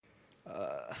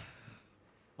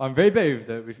I'm very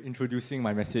bad with introducing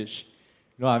my message.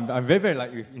 I'm very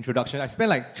bad with introduction. I spend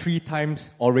like 3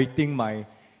 times orating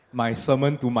my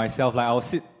sermon to myself. Like I'll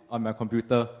sit on my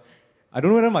computer. I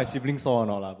don't know whether my siblings saw or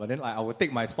not, but then like I would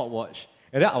take my stopwatch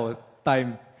and then I would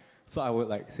time. So I would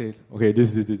like say, okay,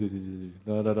 this.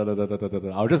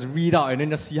 I'll just read out and then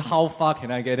just see how far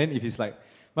can I get. Then if it's like,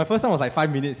 my first time was like 5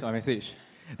 minutes my message.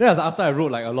 Then after I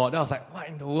wrote like a lot, then I was like, what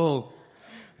in the world?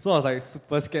 So I was like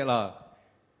super scared lah.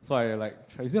 So I like,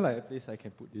 is there like a place I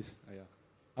can put this?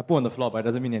 I put on the floor, but it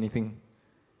doesn't mean anything.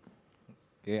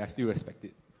 Okay, I still respect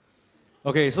it.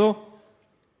 Okay, so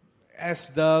as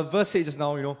the verse said just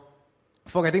now,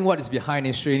 forgetting what is behind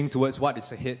and straining towards what is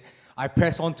ahead, I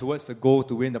press on towards the goal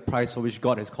to win the prize for which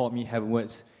God has called me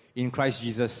heavenwards in Christ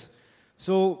Jesus.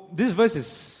 So this verse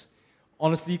is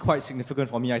honestly quite significant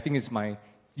for me. I think it's my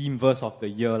theme verse of the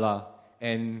year lah.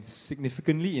 And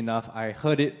significantly enough, I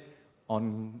heard it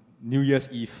on New Year's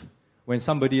Eve when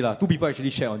somebody 2 people actually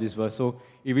shared on this verse. So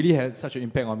it really had such an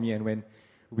impact on me. And when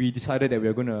we decided that we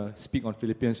were going to speak on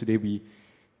Philippians today,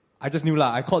 I just knew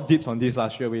I called dibs on this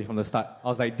straight away from the start. I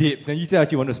was like, dibs. And you said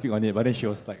actually wanted to speak on it, but then she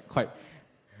was like quite...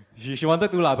 She wanted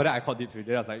to but then I called dibs with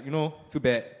it. I was like, too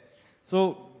bad.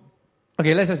 So,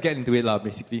 okay, let's just get into it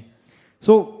basically.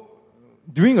 So,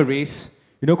 during a race,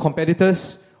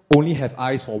 competitors only have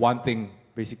eyes for one thing,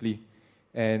 basically.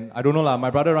 And I don't know my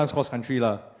brother runs cross country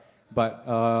but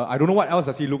I don't know what else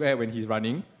does he look at when he's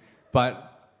running.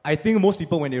 But I think most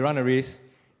people when they run a race,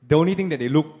 the only thing that they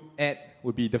look at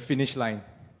would be the finish line.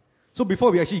 So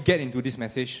before we actually get into this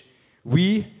message,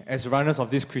 we as runners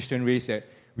of this Christian race that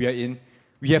we are in,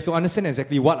 we have to understand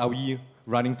exactly what are we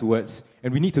running towards,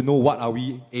 and we need to know what are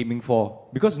we aiming for.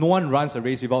 Because no one runs a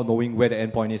race without knowing where the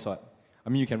end point is. I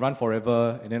mean, you can run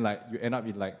forever, and then you end up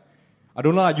in I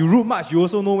don't know, you route much, you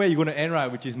also know where you're going to end,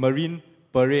 right? Which is Marine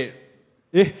Parade.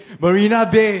 Marina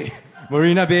Bay.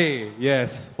 Marina Bay,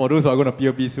 yes. For those who are going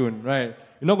to POP soon, right?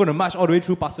 You're not going to march all the way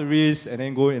through Pasir Ris and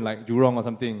then go in Jurong or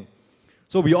something.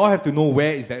 So we all have to know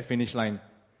where is that finish line.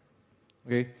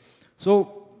 Okay?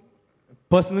 So,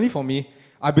 personally for me,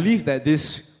 I believe that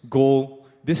this goal,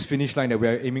 this finish line that we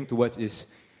are aiming towards is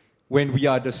when we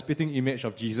are the spitting image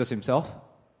of Jesus himself.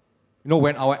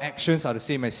 When our actions are the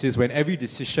same as his, when every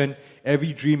decision,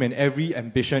 every dream, and every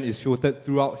ambition is filtered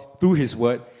through his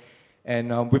word,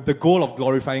 and with the goal of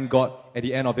glorifying God at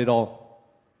the end of it all,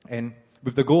 and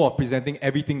with the goal of presenting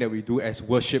everything that we do as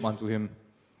worship unto him.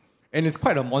 And it's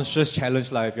quite a monstrous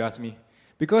challenge, if you ask me.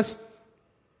 Because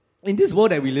in this world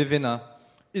that we live in,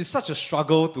 it's such a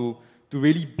struggle to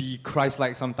really be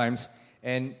Christ-like sometimes,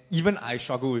 and even I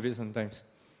struggle with it sometimes.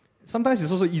 Sometimes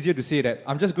it's also easier to say that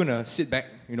I'm just going to sit back,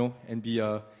 and be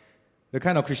the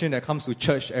kind of Christian that comes to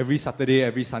church every Saturday,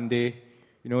 every Sunday,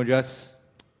 just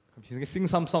sing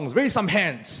some songs, raise some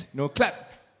hands,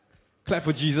 clap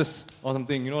for Jesus or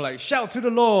something, shout to the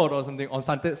Lord or something on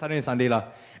Saturday and Sunday. And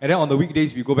then on the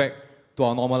weekdays, we go back to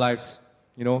our normal lives,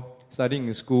 studying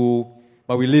in school,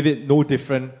 but we live it no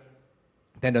different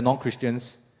than the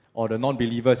non-Christians or the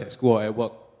non-believers at school or at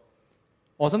work.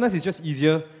 Or sometimes it's just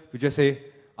easier to just say,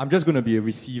 I'm just going to be a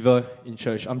receiver in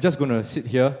church. I'm just going to sit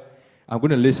here. I'm going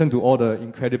to listen to all the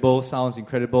incredible sounds,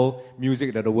 incredible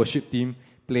music that the worship team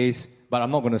plays, but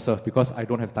I'm not going to serve because I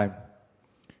don't have time.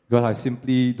 Because I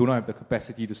simply do not have the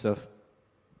capacity to serve.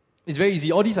 It's very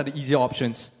easy. All these are the easier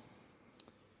options.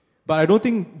 But I don't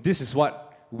think this is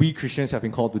what we Christians have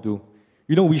been called to do.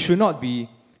 We should not be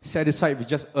satisfied with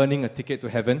just earning a ticket to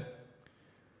heaven.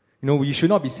 We should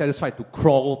not be satisfied to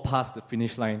crawl past the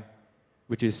finish line,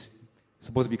 which is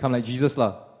supposed to become like Jesus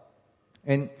lah.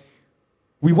 And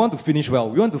we want to finish well.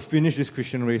 We want to finish this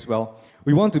Christian race well.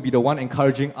 We want to be the one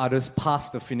encouraging others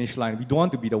past the finish line. We don't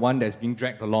want to be the one that's being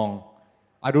dragged along.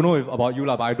 I don't know about you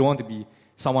lah, but I don't want to be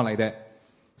someone like that.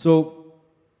 So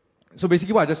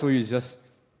basically what I just told you is just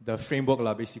the framework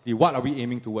lah, basically. What are we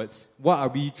aiming towards? What are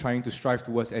we trying to strive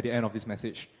towards at the end of this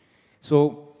message?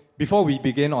 So before we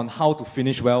begin on how to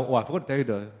finish well, I forgot to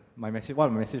tell you my message.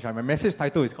 What my message? My message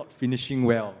title is called Finishing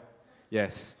Well.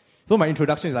 Yes. So my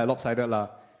introduction is lopsided lah,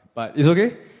 but it's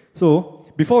okay. So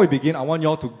before we begin, I want you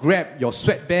all to grab your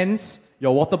sweatbands,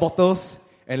 your water bottles,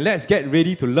 and let's get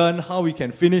ready to learn how we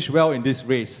can finish well in this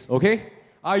race. Okay?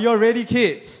 Are you all ready,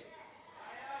 kids?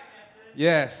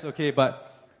 Yes. Okay, but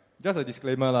just a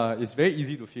disclaimer lah. It's very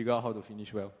easy to figure out how to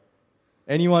finish well.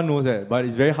 Anyone knows that, but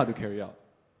it's very hard to carry out.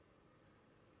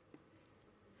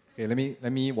 Okay,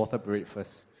 let me water parade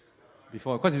first.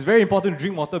 Because it's very important to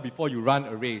drink water before you run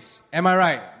a race. Am I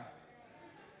right?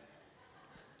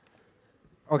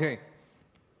 Okay.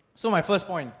 So my first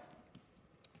point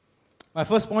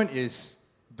is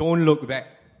don't look back.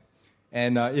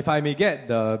 And if I may get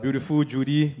the beautiful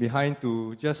Judy behind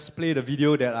to just play the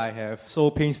video that I have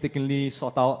so painstakingly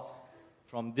sought out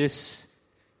from this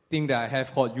thing that I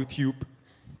have called YouTube.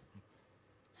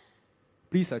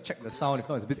 Please check the sound, if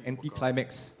not it's a bit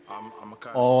anticlimax.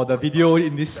 Or the video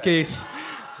in this case.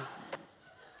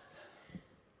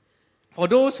 For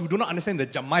those who do not understand the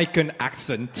Jamaican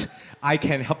accent, I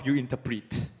can help you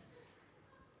interpret.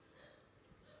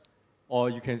 Or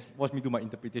you can watch me do my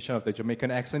interpretation of the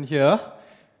Jamaican accent here,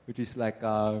 which is like,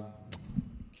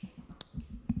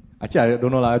 actually I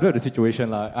don't know, I don't have the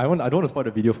situation. I don't want to spoil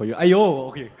the video for you. Ayo,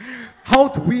 okay. How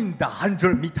to win the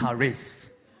 100-meter race.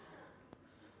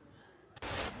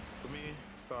 For me,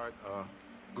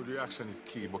 good reaction is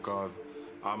key because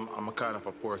I'm a kind of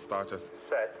a poor starter.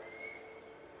 Set.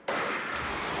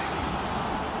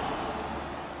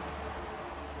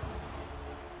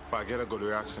 If I get a good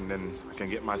reaction, then I can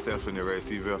get myself in the race,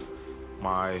 even if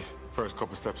my first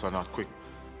couple steps are not quick.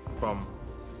 From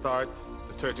start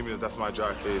to 30 minutes, that's my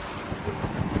drive phase.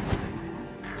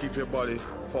 Keep your body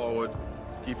forward,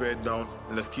 keep your head down,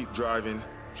 and let's keep driving.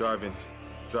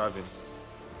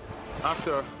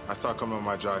 After I start coming on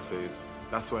my drive phase,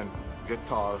 that's when get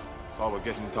tall. It's all about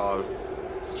getting tall,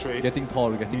 straight. Getting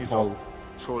tall. Up,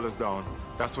 shoulders down.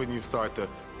 That's when you start to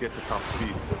get the top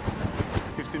speed.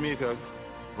 50 meters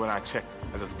is when I check.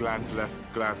 I just glance left,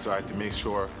 glance right to make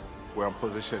sure where I'm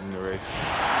positioned in the race.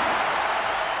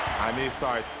 I may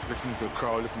start listening to the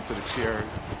crowd, listening to the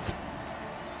cheers.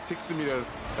 60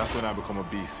 meters, that's when I become a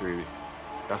beast, really.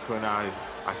 That's when I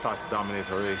start to dominate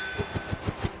a race.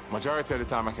 Majority of the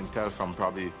time I can tell from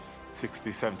probably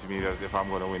 60, 70 meters if I'm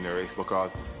going to win the race,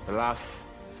 because the last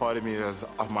 40 meters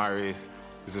of my race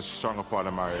is a stronger part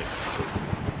of my race.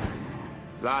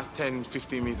 Last 10,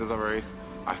 15 meters of a race,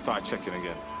 I start checking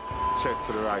again. Check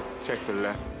to the right, check to the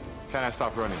left. Can I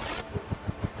stop running?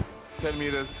 10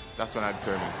 meters, that's when I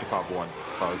determine if I've won,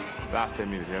 because last 10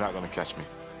 meters, you're not going to catch me.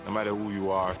 No matter who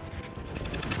you are,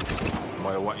 no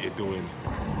matter what you're doing,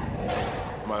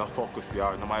 no matter how focused you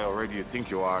are, no matter how ready you think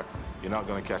you are, you're not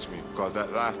going to catch me, because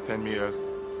that last 10 meters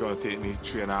is going to take me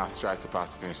 3.5 strides to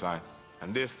pass the finish line.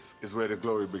 And this is where the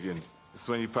glory begins. It's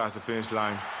when you pass the finish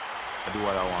line, I do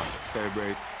what I want.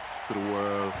 Celebrate to the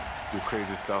world, do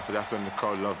crazy stuff, but that's when the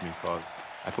crowd love me, because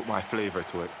I put my flavor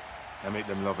to it. I make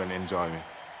them love and enjoy me.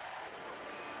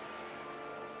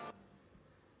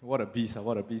 What a beast,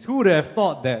 what a beast. Who would have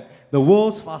thought that the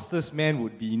world's fastest man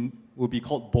would be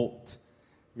called Bolt?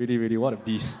 Really, really, what a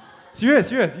beast.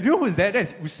 Serious. You know who's that?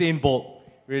 That's Usain Bolt.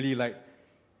 Really, like,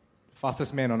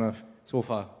 fastest man on earth so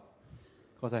far.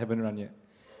 Because I haven't run yet.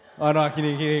 Oh, no,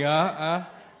 kidding.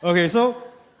 Okay, so,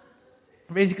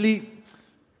 basically,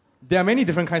 there are many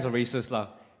different kinds of races, lah.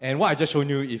 And what I just shown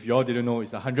you, if you all didn't know,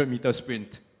 is a 100-meter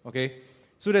sprint. Okay?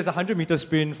 So there's a 100-meter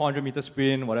sprint, 400-meter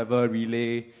sprint, whatever,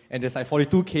 relay. And there's like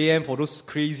 42 km for those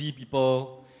crazy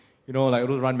people, you know, like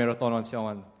those run marathon on Xiao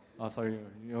Wan. Oh, sorry.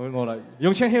 You know, like,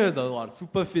 Yong Chen here is the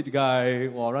super fit guy,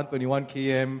 run 21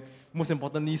 km, most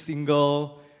importantly,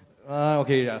 single.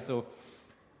 Okay, yeah, so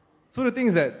the thing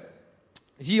is that,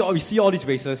 we see all these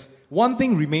races, one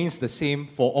thing remains the same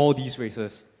for all these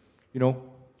races. You know,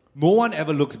 no one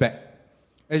ever looks back.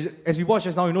 As we watch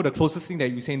just now, you know, the closest thing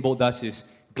that Usain Bolt does is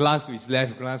glance to his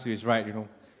left, glance to his right, you know.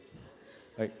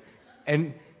 Like,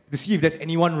 and to see if there's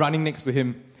anyone running next to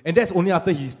him. And that's only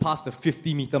after he's passed the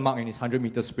 50-meter mark in his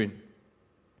 100-meter sprint.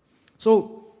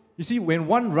 So, you see, when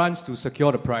one runs to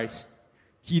secure the prize,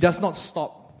 he does not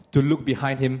stop to look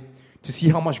behind him to see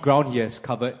how much ground he has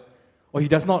covered, or he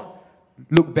does not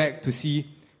look back to see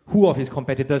who of his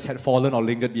competitors had fallen or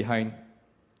lingered behind.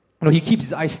 No, he keeps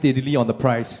his eyes steadily on the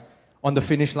prize, on the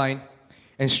finish line,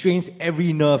 and strains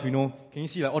every nerve, you know. Can you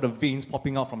see like all the veins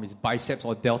popping out from his biceps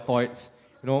or deltoids,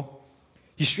 you know?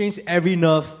 He strains every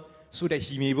nerve so that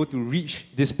he may be able to reach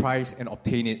this prize and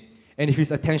obtain it. And if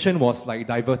his attention was like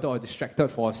diverted or distracted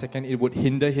for a second, it would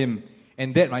hinder him.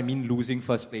 And that might mean losing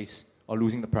first place or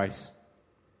losing the prize.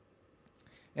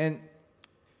 And,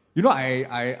 you know,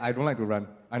 I don't like to run.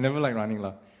 I never liked running,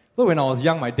 lah. So when I was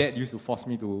young, my dad used to force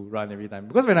me to run every time.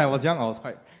 Because when I was young, I was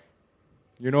quite,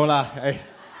 you know lah,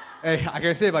 I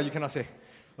can say, but you cannot say.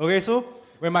 Okay, so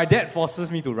when my dad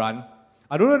forces me to run,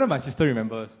 I don't know whether my sister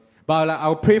remembers, but like,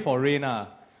 I'll pray for rain,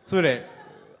 so that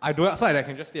I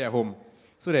can just stay at home.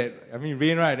 So that,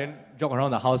 rain, right, then jog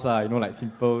around the house, you know, like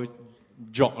simple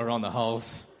jog around the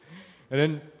house. And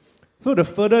then, so the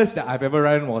furthest that I've ever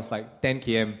run was like 10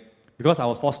 km, because I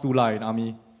was forced to in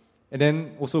army. And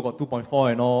then also got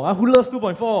 2.4 and all. Who loves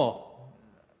 2.4?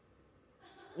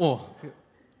 Oh,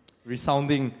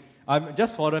 resounding.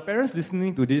 Just for the parents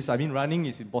listening to this, running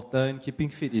is important. Keeping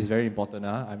fit is very important.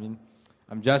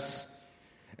 I'm just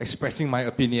expressing my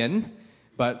opinion,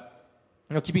 but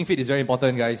keeping fit is very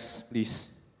important, guys, please.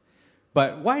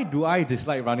 But why do I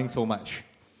dislike running so much?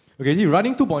 Okay, see,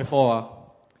 running 2.4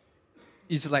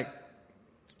 is like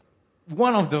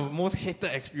one of the most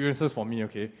hated experiences for me,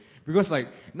 okay? Because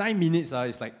 9 minutes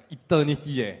is like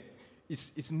eternity,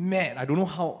 It's mad. I don't know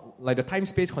how, the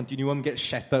time-space continuum gets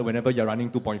shattered whenever you're running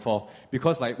 2.4.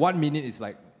 Because 1 minute is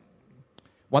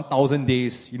 1,000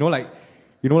 days.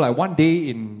 1 day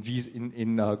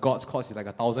in God's cause is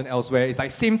 1,000 elsewhere.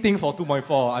 It's same thing for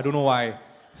 2.4. I don't know why.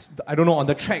 I don't know, on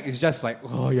the track, it's just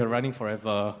you're running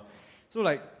forever. So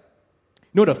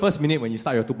the first minute when you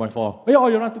start your 2.4,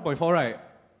 you run 2.4, right?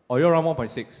 Or you run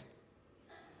 1.6?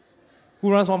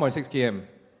 Who runs 1.6 km?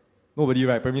 Nobody,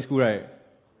 right? Primary school, right?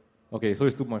 Okay, so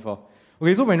it's 2.4.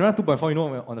 Okay, so when you run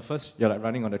 2.4, on the first, you're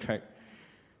running on the track.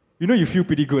 You feel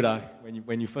pretty good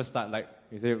when you first start.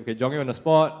 You say, okay, jogging on the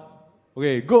spot,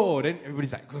 okay, go. Then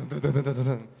everybody's like,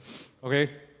 okay.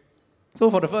 So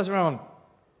for the first round,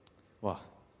 wow,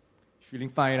 feeling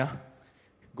fine,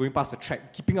 going past the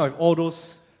track, keeping up with all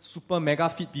those super mega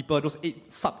fit people, those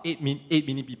sub 8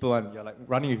 minute people, and you're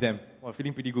running with them. Wow,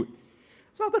 feeling pretty good.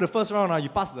 So after the first round, you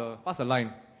pass the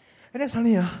line, and then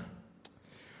suddenly,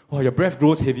 your breath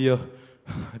grows heavier.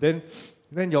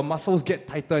 then your muscles get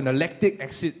tighter, and the lactic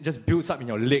acid just builds up in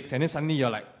your legs, and then suddenly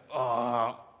you're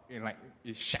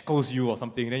it shackles you or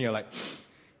something. Then you're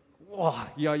wow,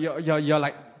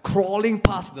 you're crawling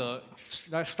past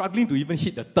struggling to even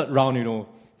hit the third round.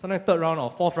 Sometimes third round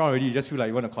or fourth round already, you just feel like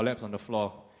you want to collapse on the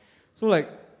floor. So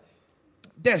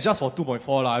that's just for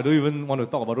 2.4 I don't even want to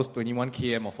talk about those 21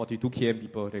 km or 42 km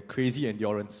people. They're crazy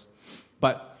endurance.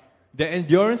 But their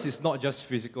endurance is not just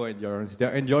physical endurance.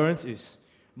 Their endurance is,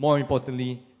 more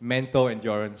importantly, mental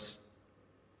endurance.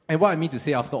 And what I mean to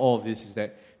say after all of this is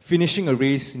that finishing a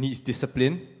race needs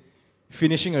discipline.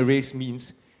 Finishing a race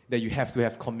means that you have to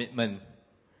have commitment.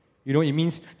 It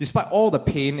means despite all the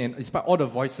pain and despite all the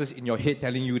voices in your head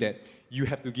telling you that you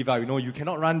have to give up, you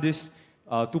cannot run this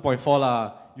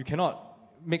 2.4 you cannot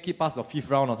make it past the fifth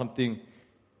round or something.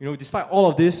 Despite all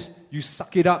of this, you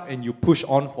suck it up and you push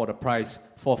on for the prize,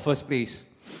 for first place.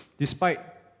 Despite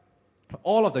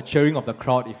all of the cheering of the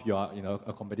crowd, if you are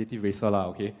a competitive racer,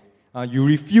 okay? You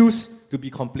refuse to be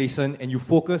complacent and you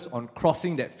focus on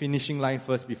crossing that finishing line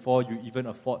first before you even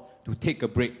afford to take a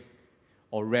break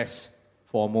or rest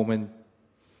for a moment.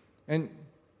 And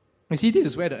you see, this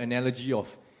is where the analogy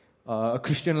of a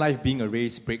Christian life being a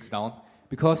race breaks down.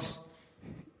 Because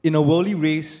in a worldly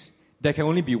race, there can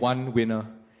only be one winner.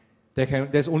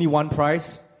 There's only one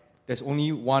prize. There's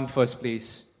only one first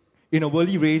place. In a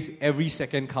worldly race, every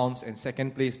second counts and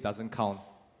second place doesn't count.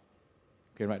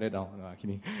 Okay, write that down. No, I'm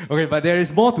kidding. Okay, but there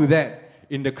is more to that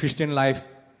in the Christian life,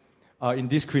 in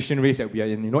this Christian race that we are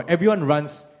in. Everyone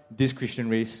runs this Christian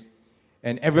race,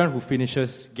 and everyone who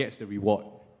finishes gets the reward.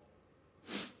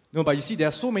 No, but you see, there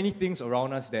are so many things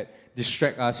around us that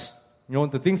distract us.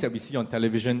 The things that we see on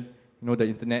television, the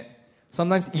internet.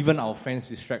 Sometimes even our friends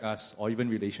distract us, or even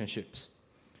relationships.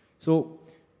 So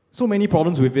many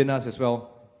problems within us as well.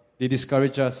 They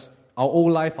discourage us. Our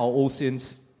old life, our old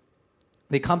sins,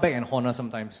 they come back and haunt us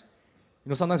sometimes.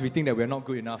 Sometimes we think that we're not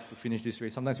good enough to finish this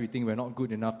race. Sometimes we think we're not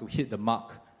good enough to hit the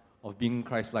mark of being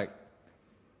Christ-like.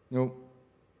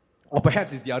 Or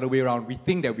perhaps it's the other way around. We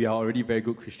think that we are already very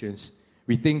good Christians.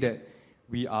 We think that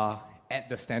we are at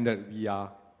the standard. We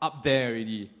are up there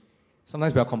already.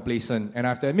 Sometimes we are complacent. And I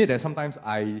have to admit that sometimes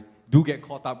I do get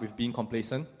caught up with being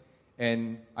complacent.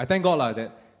 And I thank God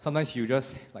that sometimes He'll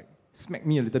just smack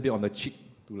me a little bit on the cheek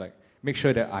to make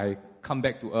sure that I come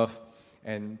back to earth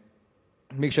and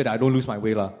make sure that I don't lose my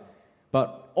way.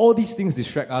 But all these things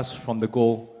distract us from the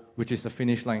goal, which is the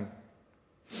finish line.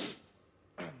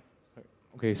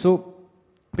 Okay, so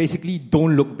basically,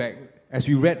 don't look back. As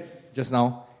we read just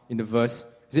now in the verse,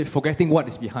 is it forgetting what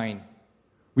is behind?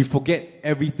 We forget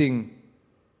everything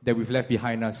that we've left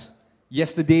behind us.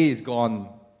 Yesterday is gone.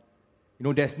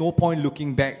 There's no point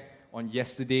looking back on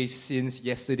yesterday's sins,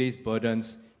 yesterday's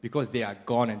burdens, because they are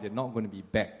gone and they're not going to be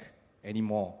back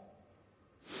anymore.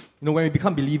 When we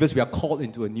become believers, we are called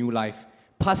into a new life.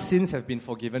 Past sins have been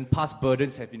forgiven. Past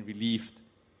burdens have been relieved.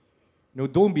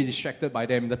 Don't be distracted by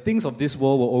them. The things of this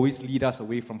world will always lead us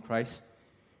away from Christ.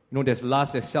 There's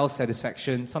lust, there's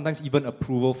self-satisfaction, sometimes even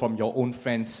approval from your own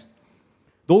friends.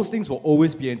 Those things will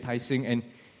always be enticing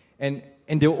and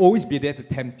they'll always be there to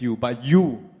tempt you. But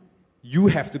you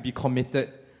have to be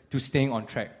committed to staying on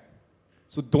track.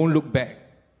 So don't look back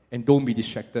and don't be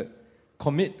distracted.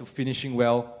 Commit to finishing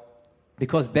well,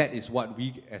 because that is what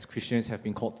we as Christians have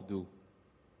been called to do.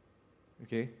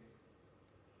 Okay?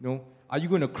 Are you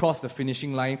going to cross the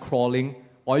finishing line crawling,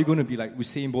 or are you going to be like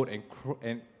Usain Bolt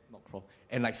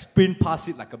and like sprint past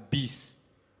it like a beast?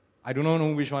 I don't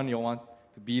know which one you want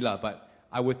to be lah, but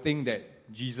I would think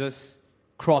that Jesus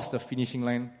crossed the finishing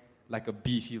line like a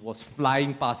beast. He was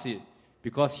flying past it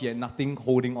because he had nothing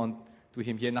holding on to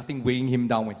him. He had nothing weighing him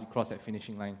down when he crossed that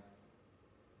finishing line.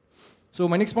 So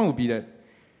my next point would be that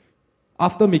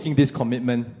after making this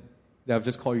commitment that I've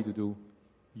just called you to do,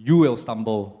 you will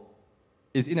stumble.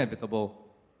 It's inevitable.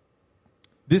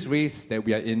 This race that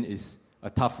we are in is a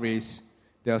tough race.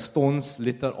 There are stones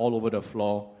littered all over the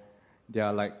floor. There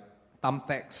are like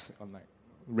thumbtacks on like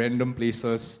random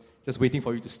places, just waiting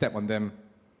for you to step on them.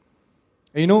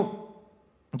 And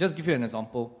just give you an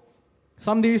example.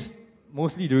 Some days,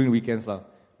 mostly during weekends,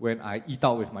 when I eat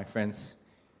out with my friends,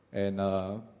 and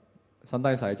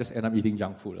sometimes I just end up eating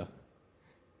junk food.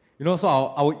 So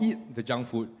I will eat the junk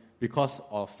food because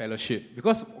of fellowship.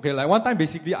 Because, one time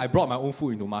basically I brought my own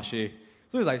food into Marché.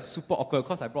 So it's like super awkward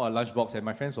because I brought a lunchbox and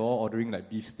my friends were all ordering like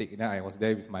beef steak, and then I was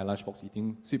there with my lunchbox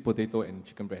eating sweet potato and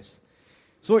chicken breast.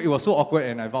 So it was so awkward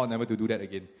and I vowed never to do that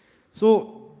again.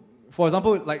 So, for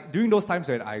example, like during those times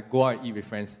when I go out and eat with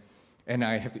friends and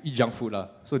I have to eat junk food,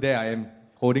 so there I am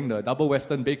holding the double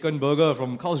western bacon burger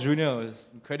from Carl's Jr. It's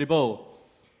incredible.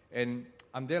 And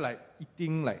I'm there like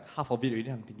eating like half of it already.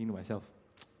 I'm thinking to myself,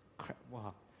 crap,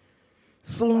 wow,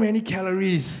 so many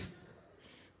calories.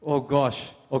 Oh gosh.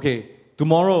 Okay,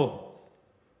 tomorrow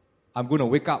I'm going to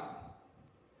wake up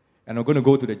and I'm going to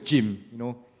go to the gym,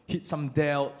 hit some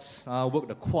delts, work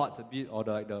the quads a bit, or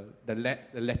the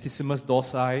latissimus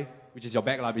dorsi, which is your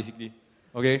back basically.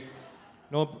 Okay?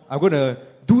 I'm going to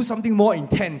do something more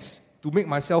intense to make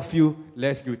myself feel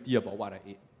less guilty about what I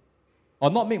ate. Or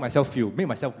not make myself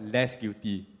less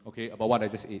guilty, about what I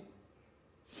just ate.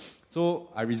 So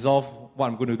I resolve what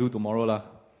I'm going to do tomorrow.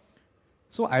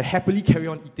 So I happily carry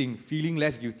on eating, feeling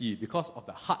less guilty because of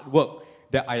the hard work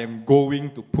that I am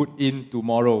going to put in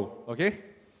tomorrow. Okay?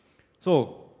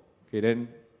 So, then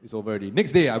it's over already.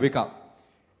 Next day, I wake up,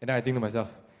 and then I think to myself,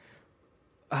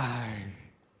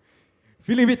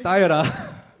 feeling a bit tired,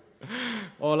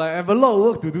 or like I have a lot of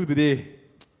work to do today.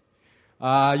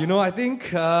 I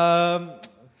think I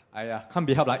can't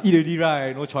be helped. Eat already,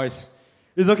 right? No choice.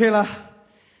 It's okay,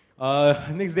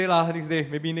 next day,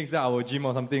 maybe next day I will gym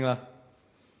or something,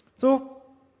 So,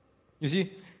 you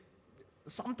see,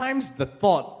 sometimes the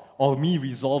thought of me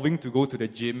resolving to go to the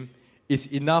gym is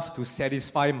enough to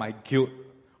satisfy my guilt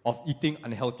of eating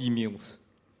unhealthy meals,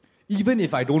 even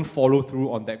if I don't follow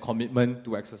through on that commitment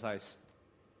to exercise.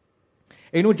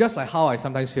 And just like how I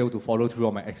sometimes fail to follow through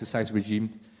on my exercise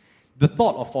regime, the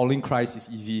thought of following Christ is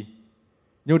easy.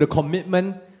 The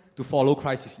commitment to follow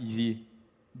Christ is easy.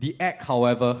 The act,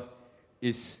 however,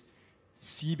 is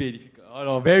difficult. Oh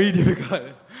no, very difficult.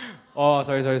 Oh,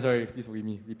 sorry. Please forgive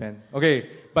me. Repent. Okay,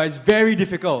 but it's very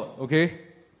difficult, okay?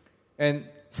 And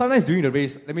sometimes during the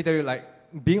race, let me tell you,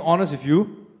 being honest with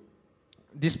you,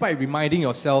 despite reminding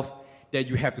yourself that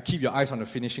you have to keep your eyes on the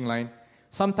finishing line,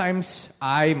 sometimes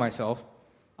I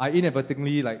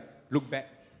inadvertently look back.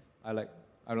 I'm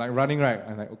running right.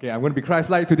 I'm like, okay, I'm going to be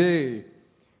Christ-like today.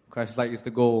 Christ-like is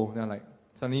the goal. Then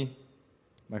suddenly,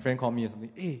 my friend called me or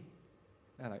something. Hey.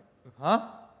 And I'm like, huh?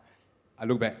 I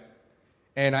look back.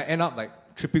 And I end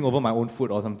up tripping over my own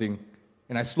foot or something.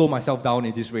 And I slow myself down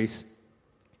in this race,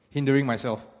 hindering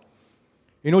myself.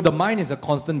 The mind is a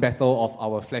constant battle of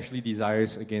our fleshly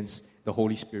desires against the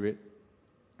Holy Spirit.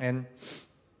 And,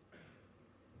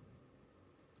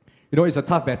 it's a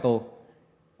tough battle,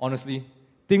 honestly.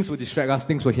 Things will distract us,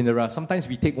 things will hinder us. Sometimes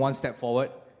we take one step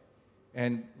forward,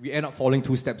 and we end up falling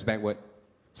 2 steps backward.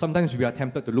 Sometimes we are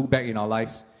tempted to look back in our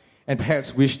lives, and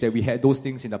perhaps wish that we had those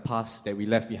things in the past that we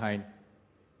left behind.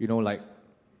 I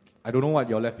don't know what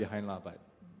you're left behind, but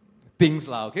things,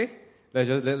 okay?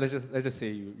 Let's just say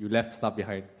you left stuff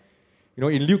behind.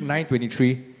 In Luke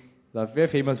 9:23, the very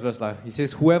famous verse, he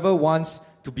says, "Whoever wants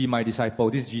to be my disciple,"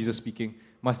 this is Jesus speaking,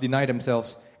 "must deny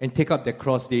themselves and take up their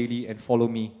cross daily and follow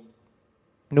me."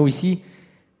 We see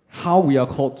how we are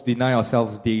called to deny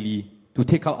ourselves daily, to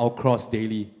take up our cross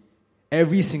daily.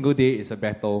 Every single day is a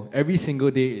battle. Every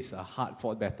single day is a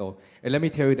hard-fought battle. And let me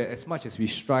tell you that as much as we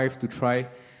strive to try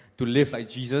to live like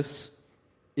Jesus,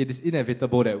 it is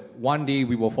inevitable that one day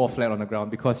we will fall flat on the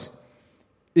ground, because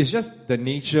it's just the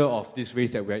nature of this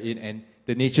race that we are in and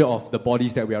the nature of the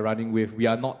bodies that we are running with. We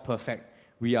are not perfect.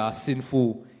 We are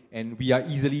sinful and we are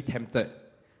easily tempted.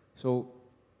 So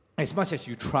as much as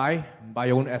you try by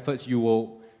your own efforts, you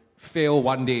will fail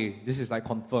one day. This is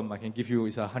confirmed. I can give you,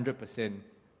 it's 100%.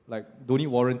 Don't need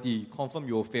warranty. Confirm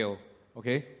you will fail.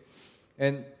 Okay?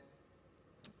 And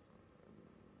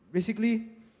basically,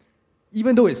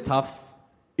 even though it's tough,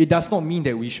 it does not mean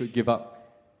that we should give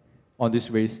up. on this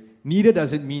race, neither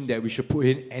does it mean that we should put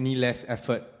in any less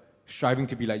effort striving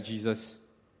to be like Jesus.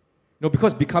 No,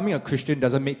 because becoming a Christian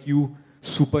doesn't make you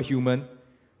superhuman,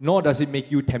 nor does it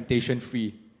make you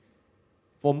temptation-free.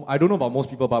 I don't know about most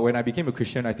people, but when I became a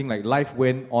Christian, I think like life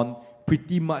went on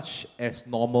pretty much as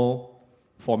normal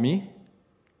for me.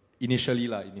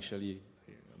 Initially, I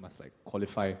must like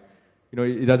qualify. You know,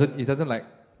 it doesn't like,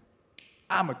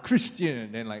 I'm a Christian,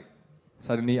 and then like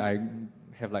suddenly I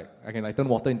can like turn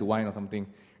water into wine or something.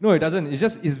 No, it doesn't.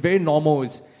 It's very normal.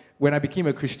 When I became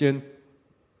a Christian,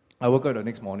 I woke up the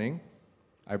next morning,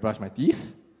 I brushed my teeth,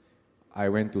 I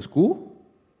went to school,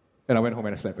 and I went home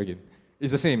and I slept again.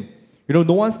 It's the same. You know,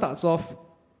 no one starts off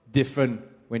different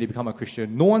when they become a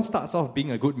Christian. No one starts off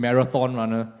being a good marathon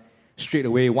runner straight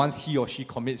away once he or she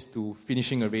commits to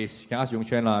finishing a race. You can ask Yong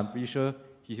Chuan, I'm pretty sure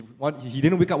he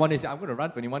didn't wake up one day and say, I'm going to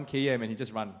run 21 km, and he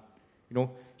just ran. You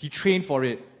know, he trained for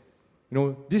it. You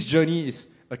know, this journey is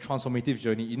a transformative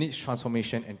journey. It needs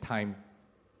transformation and time.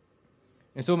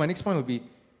 And so my next point would be,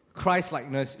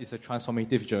 Christ-likeness is a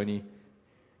transformative journey.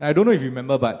 And I don't know if you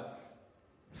remember, but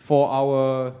for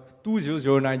our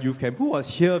 2009 youth camp, who was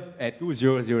here at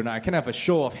 2009? Can I have a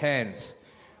show of hands?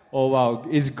 Oh wow,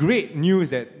 it's great news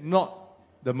that not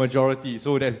the majority,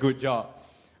 so that's good job.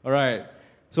 All right,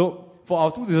 so for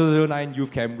our 2009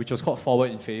 youth camp, which was called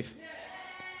Forward in Faith,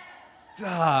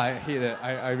 I hate it.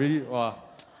 I really, wow.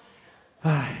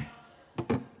 I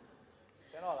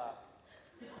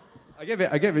get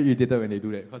very irritated when they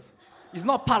do that, because it's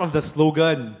not part of the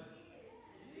slogan.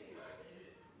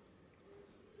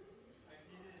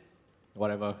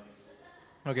 Whatever.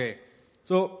 Okay,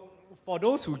 so for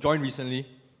those who joined recently,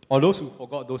 or those who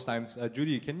forgot those times,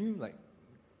 Judy, can you like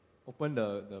open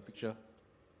the picture?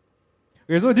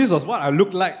 Okay, so this was what I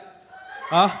looked like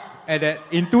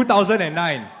in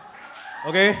 2009.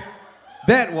 Okay,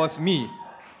 that was me.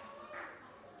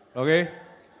 Okay,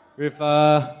 with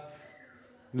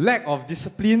lack of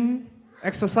discipline,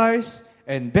 exercise,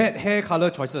 and bad hair color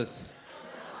choices.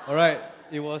 All right,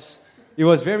 it was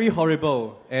very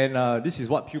horrible, and this is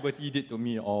what puberty did to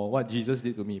me, or what Jesus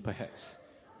did to me, perhaps.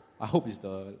 I hope it's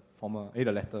the former,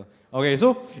 the latter. Okay,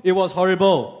 so it was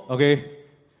horrible. Okay,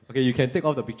 you can take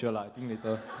off the picture I think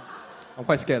later. I'm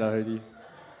quite scared already.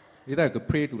 Later I have to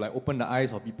pray to like open the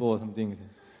eyes of people or something.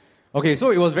 Okay, so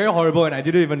it was very horrible, and I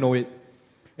didn't even know it.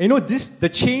 And you know, the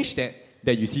change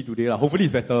that you see today, hopefully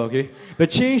it's better, okay? The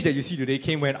change that you see today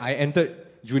came when I entered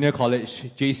junior college,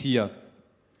 JC.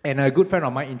 And a good friend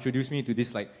of mine introduced me to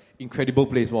this like incredible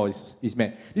place. Wow, it's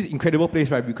mad. This incredible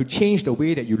place, right? We could change the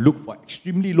way that you look for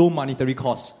extremely low monetary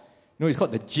costs. You know, it's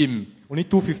called the gym. Only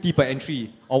 $250 per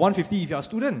entry, or $150 if you're a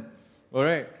student. All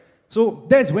right. So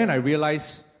that's when I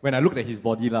realized, when I looked at his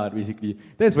body, basically.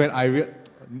 That's when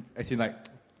as in like,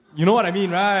 you know what I mean,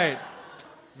 right?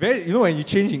 You know, when you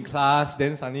change in class,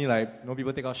 then suddenly like,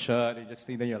 people take off shirt, they just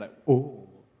think, then you're like, oh,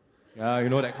 yeah, you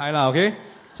know that kind of, okay?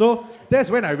 So that's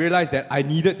when I realized that I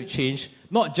needed to change,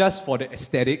 not just for the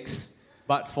aesthetics,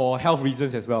 but for health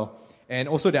reasons as well. And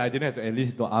also that I didn't have to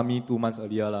enlist into army 2 months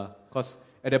earlier, because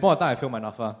at that point of time I failed my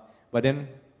NAPFA. But then,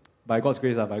 by God's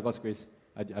grace, I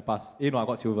passed. I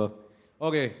got silver.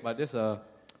 Okay, but that's a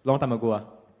long time ago.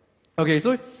 Okay,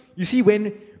 so you see,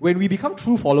 when we become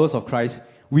true followers of Christ,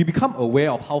 we become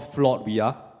aware of how flawed we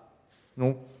are,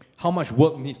 how much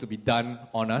work needs to be done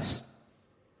on us.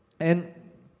 And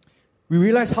we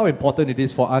realize how important it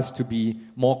is for us to be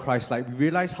more Christ-like. We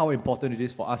realize how important it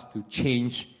is for us to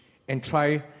change and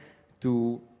try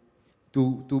to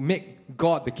make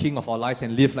God the king of our lives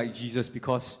and live like Jesus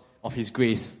because of His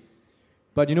grace.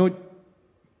 But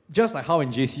just like how in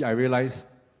JC I realized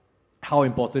how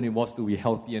important it was to be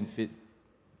healthy and fit,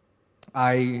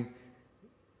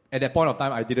 at that point of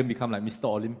time, I didn't become like Mr.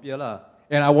 Olympia.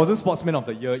 And I wasn't Sportsman of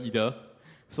the Year either.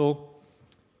 So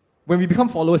when we become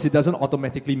followers, it doesn't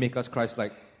automatically make us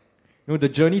Christ-like. The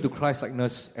journey to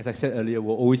Christ-likeness, as I said earlier,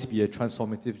 will always be a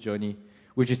transformative journey,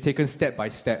 which is taken step by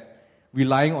step,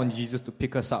 relying on Jesus to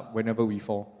pick us up whenever we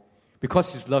fall.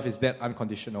 Because His love is that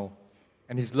unconditional.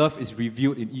 And His love is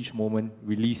revealed in each moment,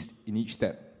 released in each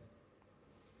step.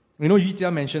 Yu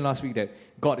Jia mentioned last week that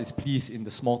God is pleased in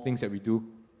the small things that we do.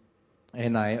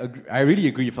 And I really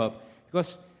agree with her.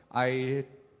 Because I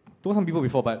told some people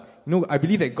before, but I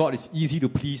believe that God is easy to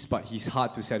please, but He's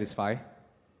hard to satisfy.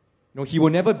 He will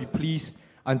never be pleased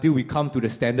until we come to the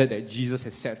standard that Jesus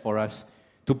has set for us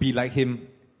to be like Him,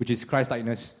 which is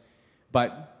Christ-likeness.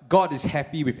 But God is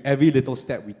happy with every little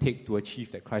step we take to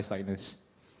achieve that Christ-likeness.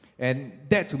 And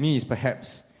that to me is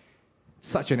perhaps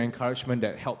such an encouragement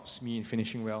that helps me in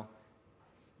finishing well,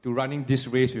 to running this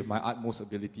race with my utmost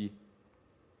ability.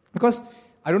 Because,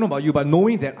 I don't know about you, but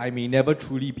knowing that I may never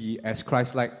truly be as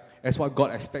Christ-like as what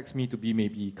God expects me to be may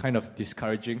be kind of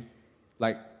discouraging.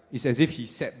 Like, it's as if He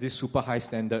set this super high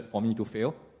standard for me to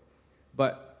fail.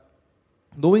 But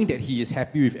knowing that He is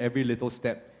happy with every little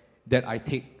step that I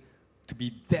take to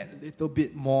be that little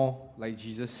bit more like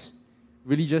Jesus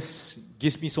really just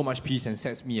gives me so much peace and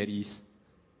sets me at ease.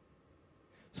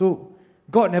 So,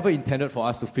 God never intended for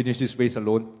us to finish this race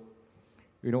alone.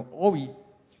 You know,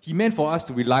 He meant for us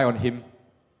to rely on Him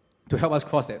to help us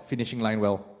cross that finishing line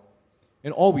well.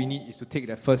 And all we need is to take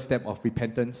that first step of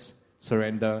repentance,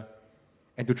 surrender,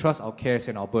 and to trust our cares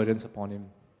and our burdens upon Him.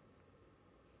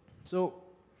 So,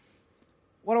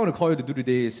 what I want to call you to do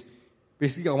today is,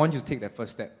 basically, I want you to take that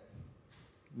first step.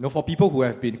 You know, for people who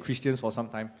have been Christians for some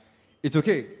time, it's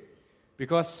okay,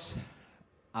 because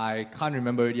I can't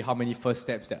remember already how many first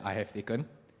steps that I have taken.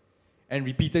 And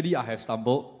repeatedly, I have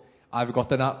stumbled, I've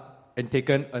gotten up, and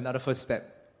taken another first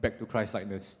step back to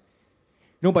Christ-likeness.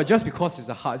 No, but just because it's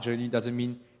a hard journey doesn't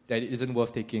mean that it isn't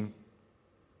worth taking.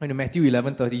 And Matthew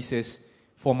 11:30 says,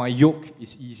 "For my yoke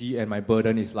is easy and my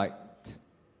burden is light."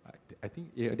 I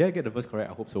think, did I get the verse correct?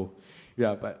 I hope so.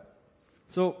 Yeah,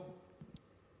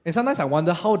 and sometimes I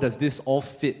wonder, how does this all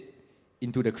fit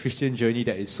into the Christian journey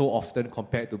that is so often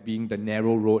compared to being the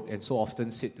narrow road and so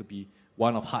often said to be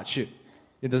one of hardship?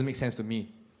 It doesn't make sense to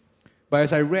me. But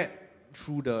as I read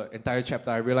through the entire chapter,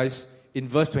 I realized in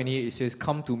verse 28 it says,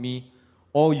 "Come to me,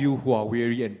 all you who are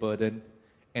weary and burdened,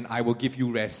 and I will give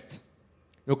you rest."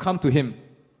 You know, come to Him.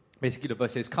 Basically, the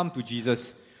verse says, "Come to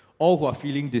Jesus, all who are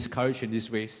feeling discouraged in this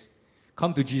race.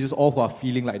 Come to Jesus, all who are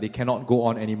feeling like they cannot go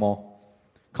on anymore.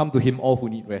 Come to Him, all who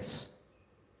need rest."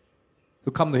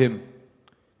 So come to Him.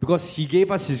 Because He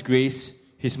gave us His grace,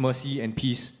 His mercy, and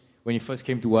peace when He first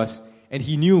came to us. And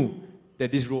He knew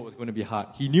that this road was going to be hard.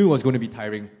 He knew it was going to be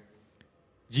tiring.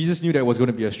 Jesus knew that it was going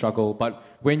to be a struggle. But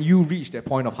when you reach that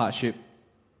point of hardship,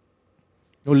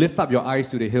 you know, lift up your eyes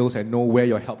to the hills and know where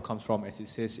your help comes from, as it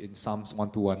says in Psalms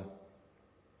 121.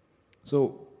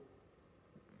 So,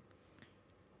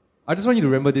 I just want you to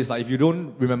remember this. Like, if you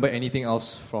don't remember anything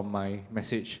else from my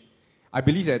message, I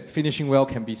believe that finishing well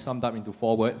can be summed up into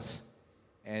 4 words.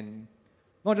 And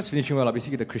not just finishing well,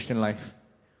 basically the Christian life,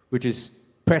 which is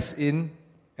press in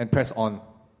and press on.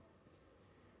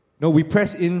 No, we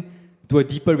press in to a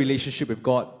deeper relationship with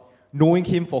God, knowing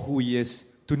Him for who He is,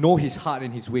 to know His heart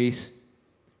and His ways.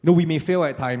 You know, we may fail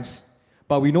at times,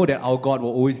 but we know that our God will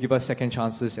always give us second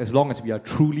chances as long as we are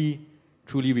truly,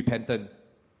 truly repentant.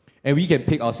 And we can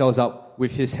pick ourselves up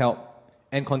with His help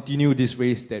and continue this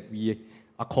race that we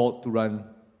are called to run.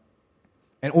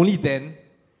 And only then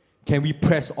can we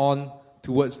press on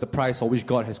towards the prize for which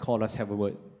God has called us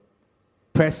heavenward.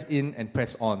 Press in and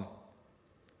press on.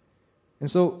 And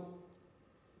so,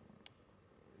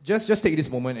 just take this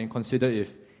moment and consider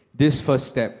if this first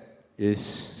step is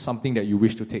something that you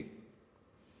wish to take.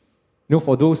 You know,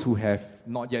 for those who have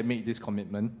not yet made this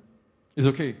commitment, it's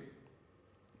okay.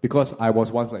 Because I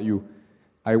was once like you.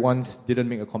 I once didn't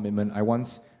make a commitment. I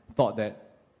once thought that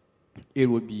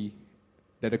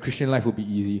that the Christian life would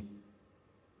be easy.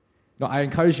 Now, I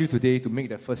encourage you today to make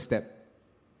that first step,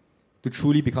 to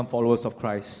truly become followers of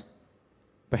Christ.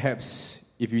 Perhaps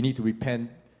if you need to repent,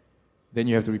 then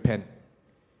you have to repent.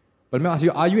 But let me ask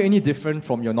you, are you any different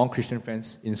from your non-Christian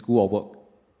friends in school or work?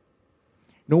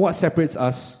 You know what separates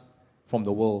us from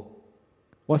the world?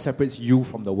 What separates you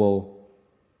from the world?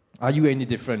 Are you any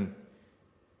different?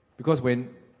 Because when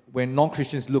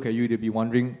non-Christians look at you, they'll be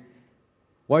wondering,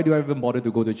 why do I even bother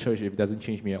to go to church if it doesn't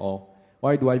change me at all?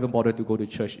 Why do I even bother to go to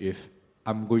church if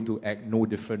I'm going to act no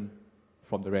different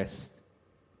from the rest?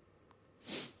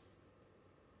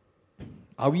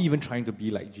 Are we even trying to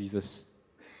be like Jesus?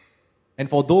 And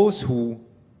for those who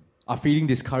are feeling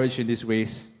discouraged in this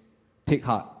race, take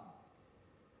heart.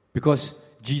 Because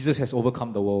Jesus has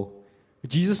overcome the world.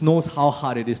 Jesus knows how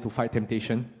hard it is to fight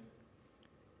temptation.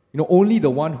 You know, only the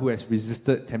one who has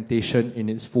resisted temptation in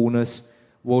its fullness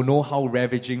will know how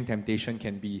ravaging temptation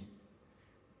can be.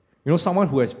 You know, someone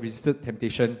who has resisted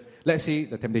temptation, let's say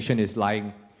the temptation is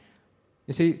lying.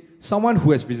 You see, someone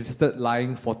who has resisted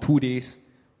lying for 2 days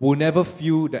will never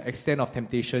feel the extent of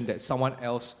temptation that someone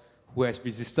else who has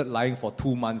resisted lying for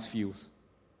 2 months feels.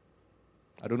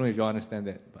 I don't know if you understand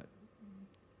that, but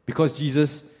because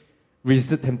Jesus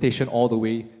resisted temptation all the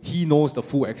way, He knows the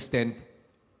full extent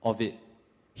of it.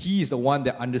 He is the one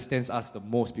that understands us the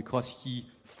most because He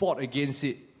fought against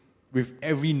it with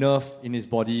every nerve in His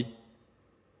body.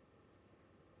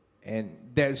 And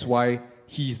that's why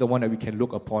He's the one that we can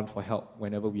look upon for help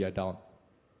whenever we are down.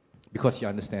 Because He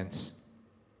understands.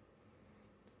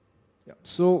 Yeah.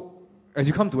 So, as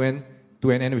you come to an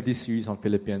end with this series on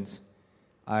Philippians,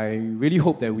 I really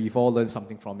hope that we've all learned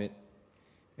something from it.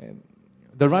 And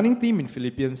The running theme in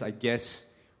Philippians, I guess,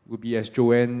 would be, as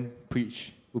Joanne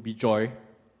preached, would be joy,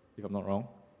 if I'm not wrong.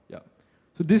 Yeah.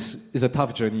 So this is a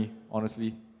tough journey,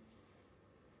 honestly.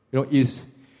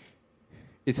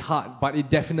 It's hard, but it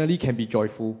definitely can be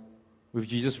joyful with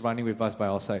Jesus running with us by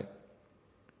our side.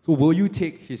 So will you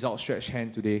take his outstretched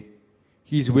hand today?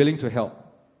 He's willing to help,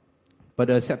 but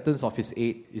the acceptance of his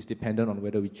aid is dependent on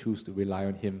whether we choose to rely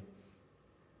on him.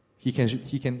 He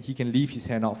can leave his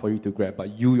hand out for you to grab, but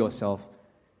you yourself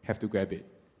have to grab it.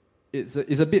 It's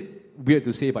a bit weird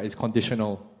to say, but it's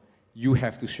conditional. You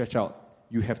have to stretch out.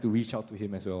 You have to reach out to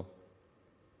him as well.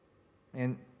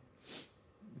 And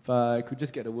if I could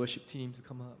just get the worship team to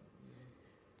come up.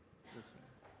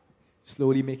 Just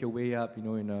slowly make your way up,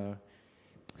 in a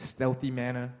stealthy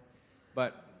manner.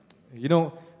 But,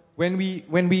 when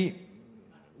we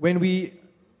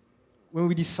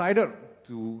decided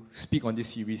to speak on this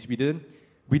series, we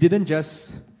didn't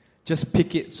just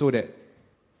pick it so that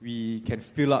we can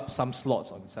fill up some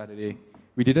slots on Saturday.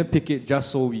 We didn't pick it just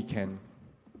so we can,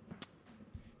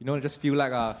 just feel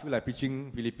like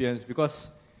preaching Philippians,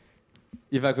 because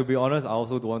if I could be honest, I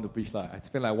also don't want to preach. I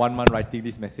spent 1 month writing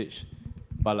this message,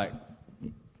 but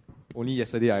only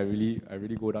yesterday I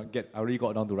really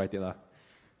got down to write it.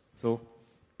 So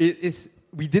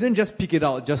we didn't just pick it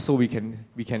out just so we can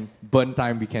burn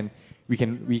time. We can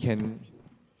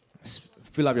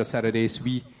fill up your Saturdays.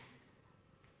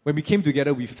 When we came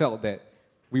together, we felt that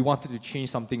we wanted to change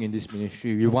something in this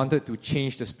ministry. We wanted to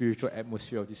change the spiritual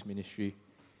atmosphere of this ministry.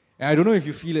 And I don't know if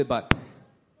you feel it, but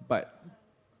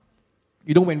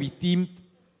when we themed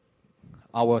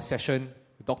our session,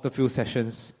 Dr. Phil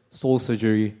sessions, soul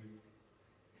surgery,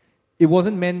 it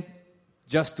wasn't meant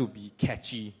just to be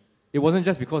catchy. It wasn't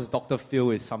just because Dr.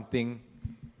 Phil is something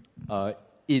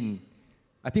in.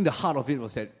 I think the heart of it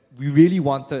was that we really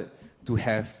wanted to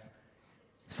have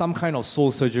some kind of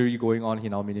soul surgery going on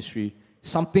in our ministry.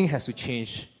 Something has to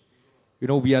change.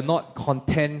 We are not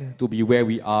content to be where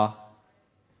we are.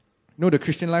 The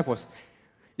Christian life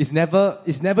it's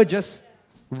never just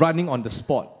running on the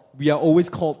spot. We are always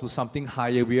called to something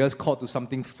higher. We are always called to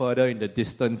something further in the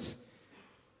distance.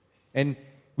 And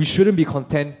we shouldn't be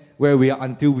content where we are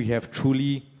until we have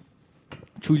truly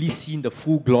seen the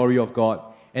full glory of God.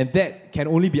 And that can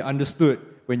only be understood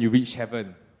when you reach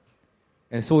heaven.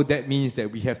 And so that means that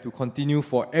we have to continue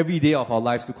for every day of our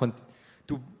lives to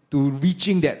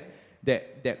reaching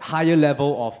that higher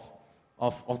level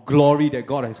of glory that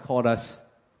God has called us.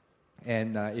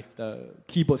 And if the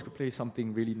keyboards could play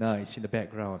something really nice in the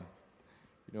background,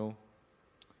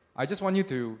 I just want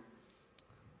you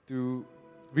to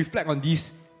reflect on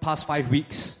these past 5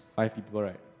 weeks. 5 people,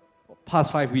 right?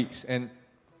 Past 5 weeks, and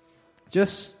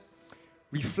just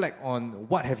reflect on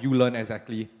what have you learned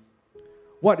exactly.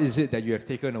 What is it that you have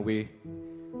taken away?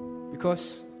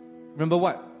 Because remember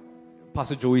what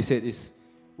Pastor Joey said, it's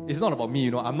not about me.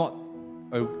 I'm not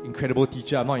an incredible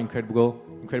teacher. I'm not an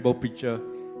incredible preacher.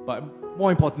 But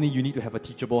more importantly, you need to have a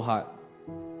teachable heart.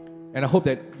 And I hope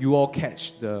that you all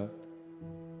catch the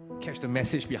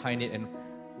message behind it and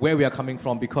where we are coming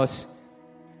from, because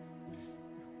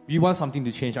we want something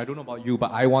to change. I don't know about you,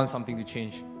 but I want something to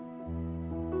change.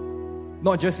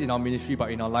 Not just in our ministry,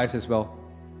 but in our lives as well.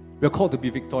 We're called to be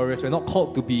victorious. We're not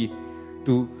called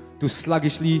to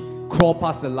sluggishly crawl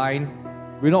past the line.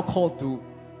 We're not called to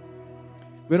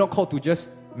just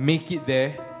make it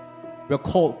there. We're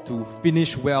called to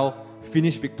finish well,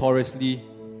 finish victoriously,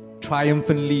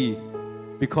 triumphantly,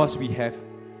 because we have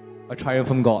a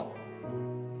triumphant God.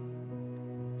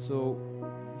 So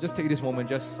just take this moment,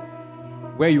 just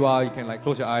where you are, you can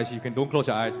close your eyes, don't close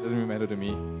your eyes, it doesn't really matter to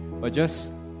me. But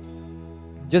just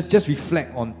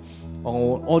reflect on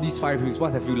all these 5 weeks.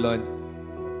 What have you learned?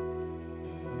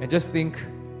 And just think,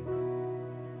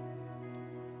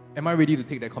 am I ready to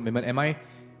take that commitment? Am I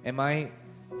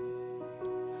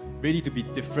ready to be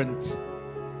different?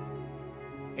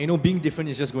 And being different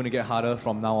is just going to get harder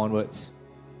from now onwards.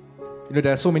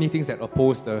 There are so many things that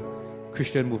oppose the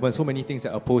Christian movement, so many things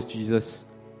that oppose Jesus.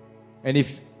 And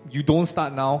if you don't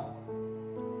start now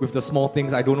with the small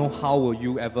things, I don't know how will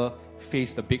you ever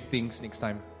face the big things next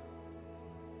time.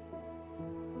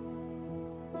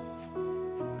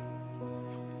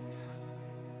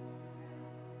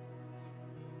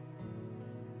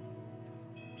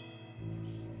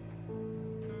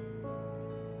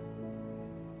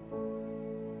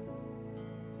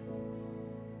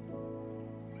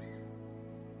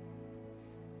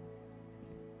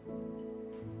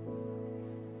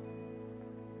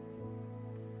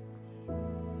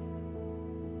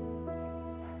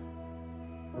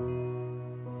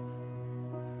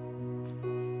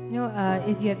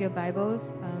 If you have your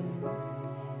Bibles,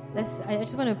 I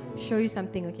just want to show you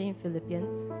something, okay, in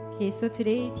Philippians. Okay, so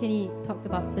today Tierney talked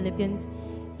about Philippians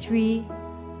 3,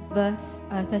 verse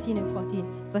 13 and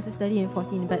 14, verses 13 and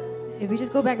 14. But if we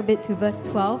just go back a bit to verse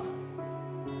 12,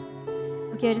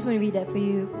 okay, I just want to read that for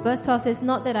you. Verse 12 says,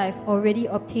 "Not that I've already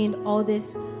obtained all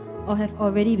this or have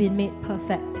already been made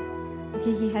perfect."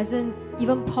 Okay, he hasn't,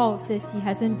 even Paul says he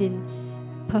hasn't been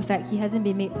perfect. He hasn't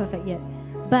been made perfect yet.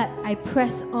 But I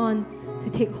press on to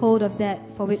take hold of that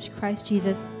for which Christ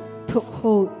Jesus took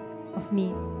hold of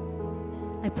me.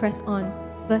 I press on.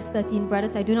 Verse 13,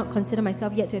 "Brothers, I do not consider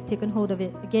myself yet to have taken hold of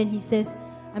it." Again, he says,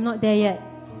 I'm not there yet.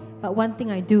 "But one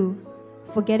thing I do,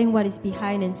 forgetting what is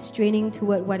behind and straining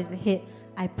toward what is ahead,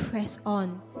 I press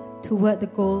on toward the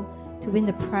goal to win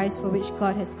the prize for which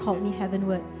God has called me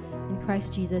heavenward in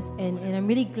Christ Jesus." And I'm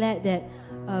really glad that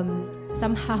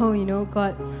somehow,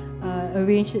 God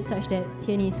arranged it such that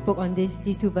Tierney spoke on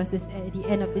these two verses at the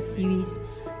end of this series.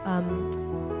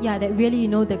 That really,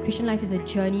 the Christian life is a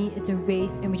journey, it's a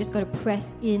race, and we just got to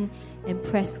press in and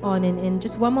press on. And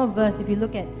just one more verse, if you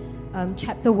look at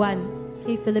chapter 1,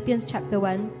 okay, Philippians chapter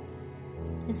 1,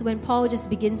 this is when Paul just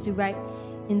begins to write.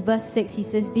 In verse 6, he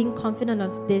says, "Being confident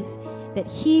of this, that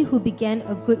he who began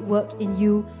a good work in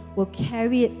you will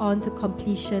carry it on to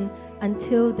completion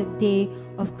until the day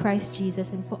of Christ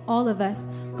Jesus." And for all of us,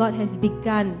 God has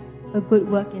begun a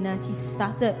good work in us. He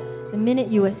started the minute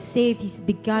you were saved. He's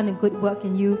begun a good work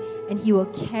in you, and He will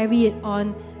carry it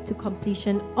on to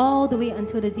completion all the way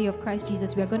until the day of Christ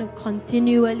Jesus. We are going to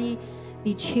continually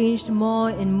be changed more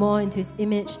and more into His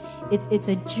image. It's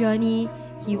a journey.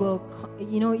 He will,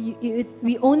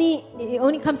 it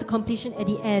only comes to completion at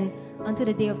the end, until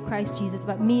the day of Christ Jesus.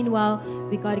 But meanwhile,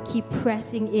 we got to keep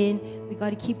pressing in. We got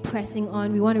to keep pressing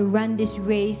on. We want to run this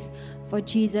race for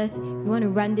Jesus. We want to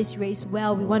run this race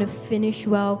well. We want to finish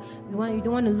well. We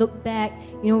don't want to look back.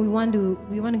 We want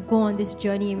to go on this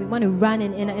journey, and we want to run.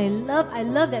 And I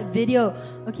love that video.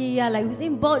 Okay, yeah, like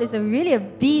Usain Bolt is really a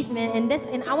beast, man.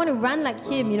 And I want to run like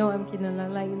him. I'm kidding,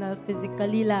 like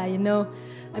physically lah.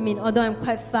 I mean, although I'm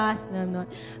quite fast, no, I'm not.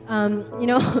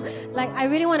 Like I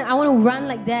want to run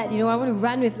like that. I want to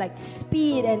run with like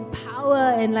speed and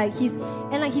power, and he's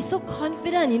so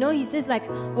confident. He says like,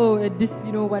 "Oh, at this,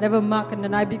 whatever mark, and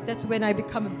then that's when I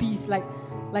become a beast."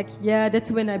 Yeah,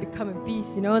 that's when I become a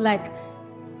beast.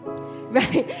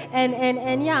 Right,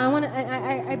 and yeah,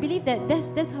 I believe that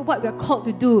that's what we're called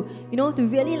to do, to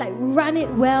really like run it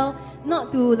well,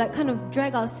 not to like kind of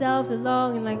drag ourselves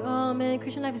along and like, oh man,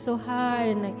 Christian life is so hard,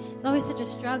 and like it's always such a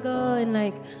struggle, and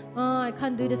like, oh, I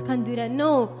can't do this, can't do that.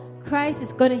 No, Christ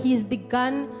He has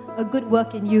begun a good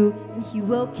work in you, and He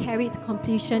will carry it to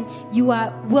completion. You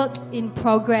are work in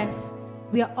progress.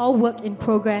 We are all work in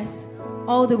progress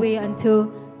all the way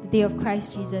until the day of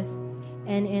Christ Jesus.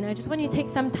 And I just want you to take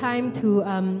some time to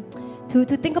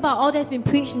think about all that's been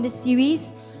preached in this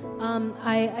series.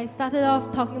 I started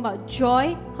off talking about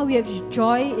joy, how we have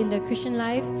joy in the Christian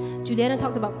life. Juliana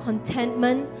talked about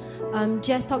contentment.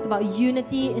 Jess talked about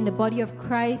unity in the body of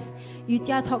Christ.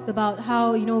 Yutia talked about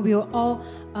how, we were all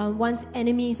once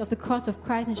enemies of the cross of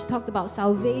Christ, and she talked about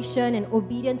salvation and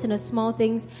obedience in the small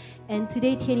things. And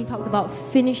today, Tierney talked about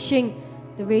finishing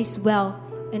the race well.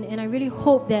 And I really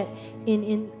hope that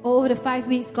in over the 5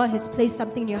 weeks, God has placed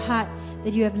something in your heart,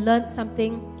 that you have learned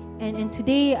something. And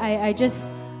today, I just,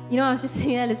 I was just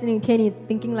sitting there listening to Tierney,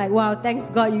 thinking like, wow, thanks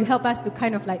God, you help us to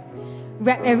kind of like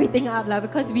wrap everything up,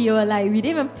 because we were like, we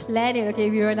didn't even plan it, okay?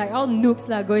 We were like all noobs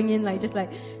going in, just like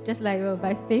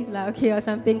by faith, okay, or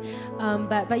something.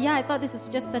 But yeah, I thought this was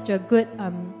just such a good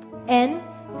end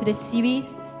to the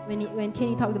series when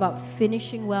Tierney talked about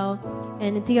finishing well.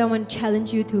 And I think I want to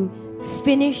challenge you to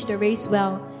finish the race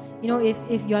well.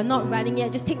 If you're not running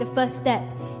yet, just take the first step.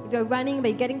 If you're running but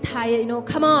you're getting tired,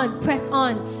 come on, press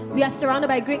on. We are surrounded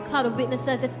by a great cloud of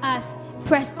witnesses. That's us.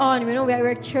 Press on.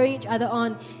 We're cheering each other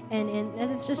on, and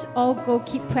let's just all go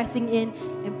keep pressing in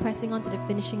and pressing on to the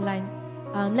finishing line.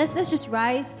 Let's just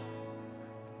rise.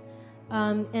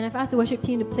 And I've asked the worship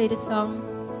team to play this song.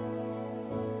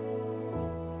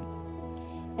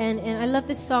 And I love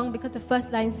this song because the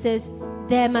first line says,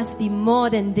 "There must be more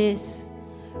than this."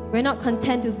 We're not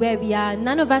content with where we are.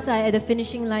 None of us are at the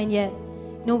finishing line yet.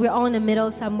 We're all in the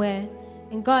middle somewhere.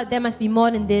 And God, there must be more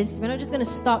than this. We're not just going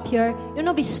to stop here.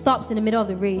 Nobody stops in the middle of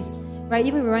the race, right?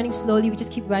 Even if we're running slowly, we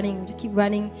just keep running. We just keep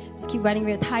running. Just keep running.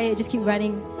 We're tired. Just keep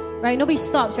running, right? Nobody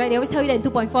stops, right? They always tell you that in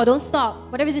 2.4, don't stop.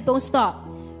 Whatever it is, don't stop,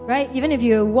 right? Even if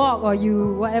you walk or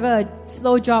you, whatever,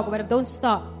 slow jog or whatever, don't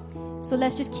stop. So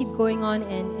let's just keep going on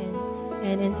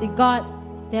and say, God,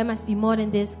 there must be more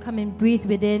than this. Come and breathe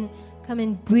within. Come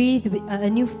and breathe a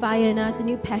new fire in us, a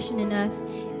new passion in us.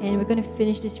 And we're going to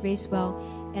finish this race well.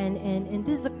 And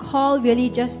this is a call really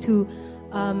just to,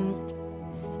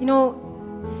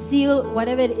 seal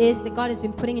whatever it is that God has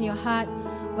been putting in your heart,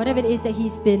 whatever it is that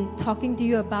He's been talking to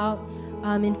you about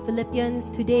in Philippians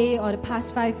today or the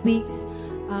past 5 weeks.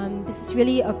 This is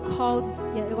really a call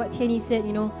to what Tianyi said,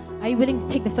 are you willing to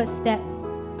take the first step?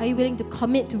 Are you willing to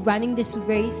commit to running this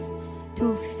race,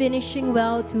 to finishing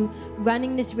well, to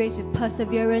running this race with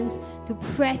perseverance, to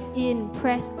press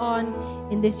on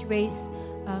in this race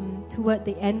toward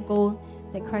the end goal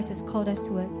that Christ has called us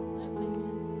toward?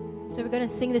 So we're going to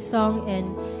sing this song,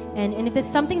 and if there's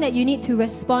something that you need to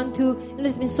respond to,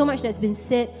 there's been so much that's been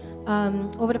said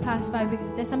over the past 5 weeks.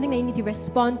 If there's something that you need to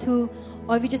respond to,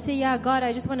 or if you just say, yeah, God,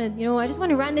 I just want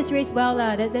to run this race well.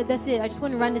 That's it. I just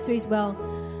want to run this race well.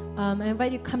 I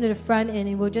invite you to come to the front,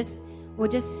 and we'll just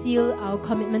seal our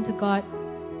commitment to God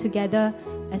together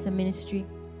as a ministry.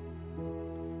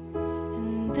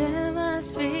 And there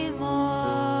must be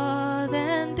more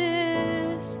than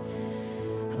this.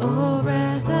 Oh,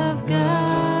 breath of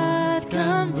God,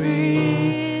 come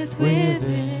breathe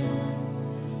within.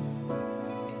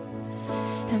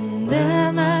 And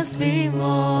there must be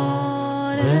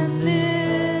more than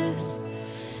this.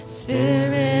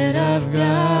 Spirit of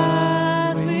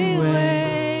God, we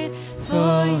wait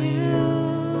for you.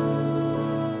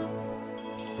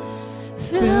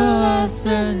 Fill us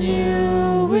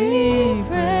anew, we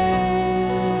pray.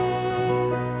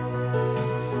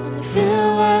 And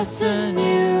fill us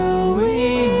anew,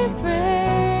 we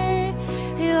pray.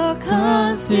 Your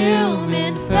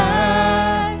consuming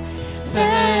fire,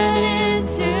 fan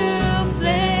into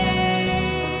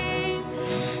flame,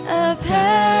 a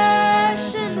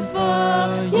passion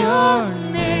for your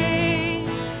name.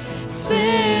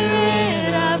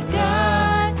 Spirit of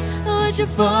God, would you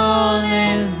fall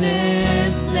in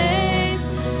this place?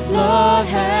 Lord,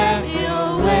 have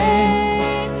your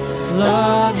way.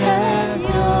 Lord, have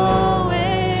your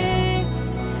way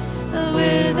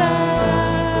with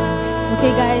us.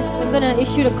 Okay, guys, I'm going to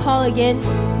issue the call again.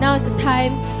 Now is the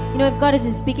time. If God is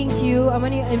speaking to you, I'm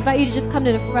going to invite you to just come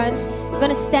to the front. We're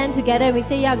going to stand together and we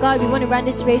say, yeah, God, we want to run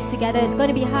this race together. It's going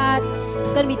to be hard.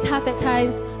 It's going to be tough at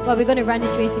times, but we're going to run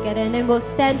this race together. And then we'll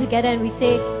stand together and we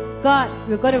say, God,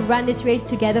 we're going to run this race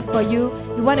together for you.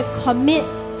 We want to commit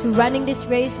to running this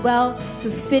race well,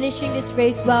 to finishing this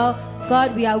race well.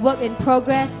 God, we are work in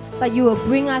progress, but you will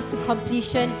bring us to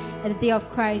completion at the day of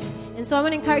Christ. And so I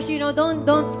want to encourage you, don't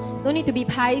need to be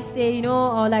paise,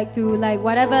 or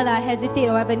hesitate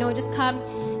or whatever. No, just come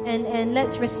and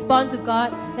let's respond to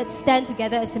God. Let's stand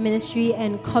together as a ministry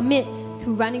and commit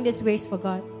to running this race for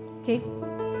God. Okay?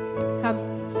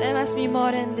 Come. There must be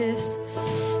more than this.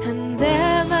 And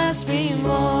there must be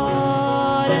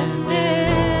more than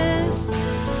this.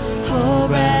 Oh,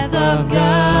 breath of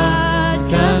God,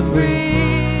 come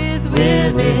breathe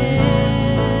within.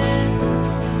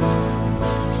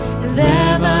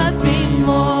 There must be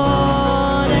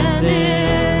more than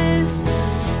this.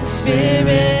 The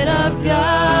Spirit of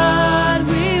God,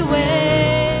 we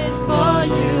wait for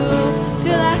you.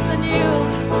 Fill us anew.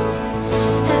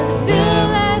 And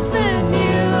fill us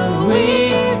anew, we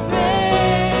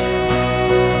pray.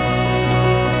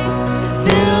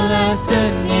 Fill us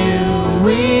anew,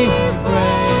 we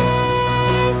pray.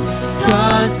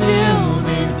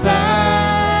 Consuming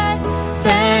fire,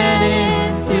 fan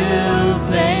into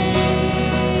flame.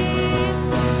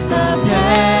 A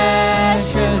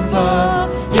passion for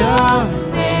your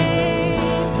name.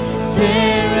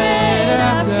 Spirit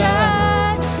of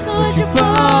God, would you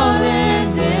fall in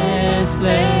this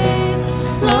place?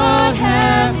 Lord,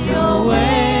 have your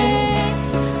way.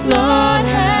 Lord,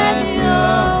 have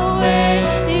your way.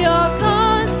 Your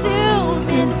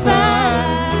consuming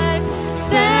fire,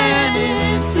 fan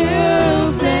into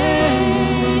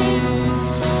flame.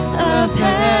 A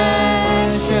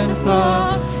passion for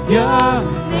your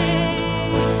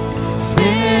name.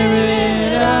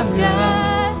 Spirit of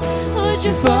God, would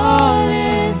you fall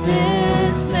in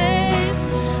this place?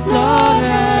 Lord,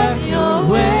 have your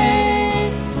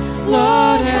way.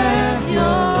 Lord, have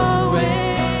your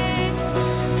way.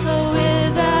 Go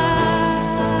with us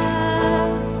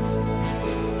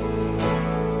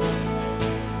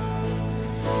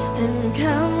and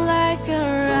come like a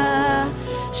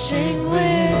rushing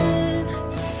wind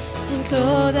and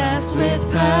clothe us with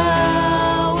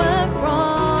power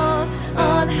from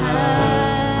on high.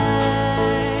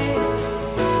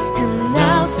 And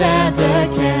now set the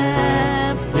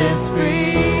captives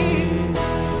free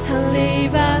and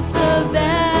leave us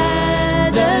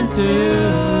abandoned to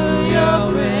your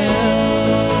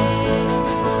reign.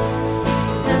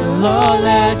 And Lord,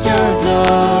 let your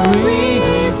glory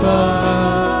fall.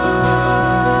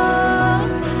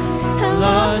 And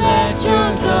Lord, let your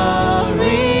glory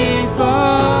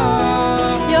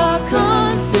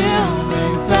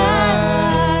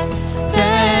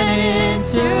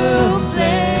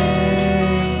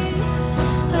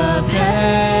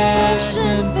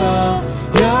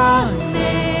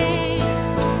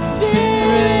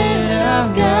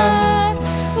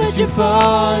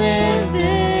fall in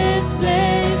this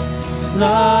place?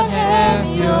 Lord, have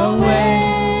your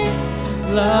way.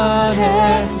 Lord,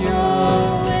 have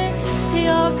your way.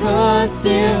 Your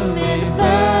consuming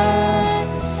fire,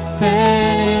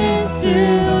 fan into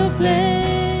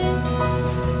flame.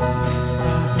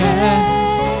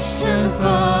 Passion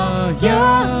for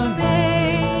your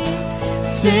name.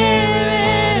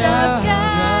 Spirit of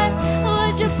God,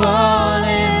 would you fall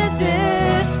in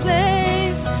this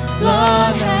place?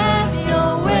 Lord, have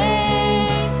your way.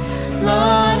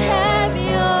 Lord, have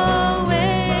your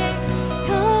way.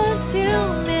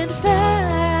 Consuming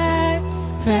fire,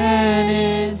 fan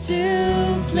into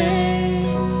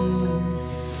flame.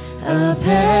 A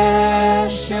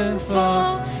passion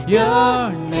for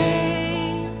your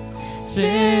name.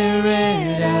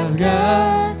 Spirit of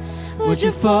God, would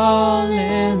you fall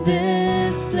in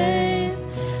this place?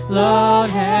 Lord,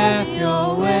 have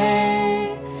your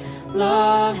way.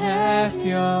 Lord, have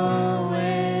your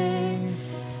way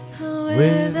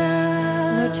with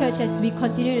us. Church, as we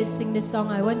continue to sing this song,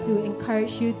 I want to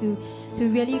encourage you to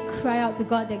really cry out to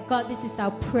God that God, this is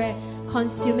our prayer,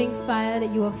 consuming fire,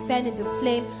 that you will fan into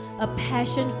flame a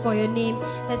passion for your name.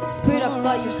 That Spirit of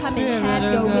God, you come and have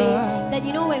your way. That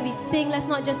when we sing, let's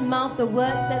not just mouth the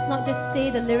words, let's not just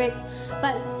say the lyrics,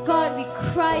 but God, we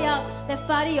cry out that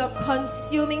Father, your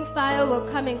consuming fire will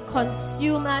come and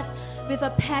consume us with a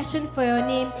passion for your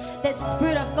name. That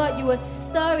Spirit of God, you will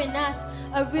stir in us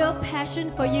a real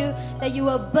passion for you, that you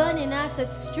will burn in us a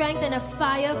strength and a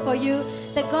fire for you.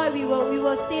 That God, we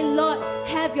will say, Lord,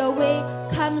 have your way.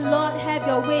 Come, Lord, have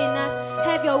your way in us.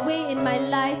 Have your way in my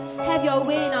life. Have your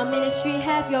way in our ministry.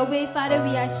 Have your way, Father.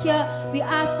 We are here. We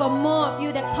ask for more of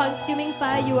you, that consuming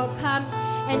fire. You will come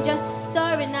and just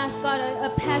stir in us, God, a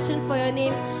passion for your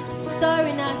name. Stir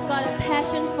in us, God, a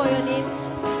passion for your name.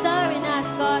 Stir in us,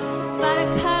 God. Father,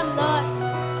 come, Lord.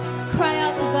 Let's cry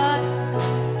out to God.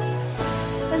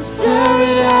 And stir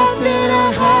it up in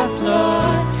our hearts,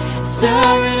 Lord.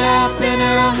 Stir it up in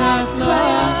our hearts,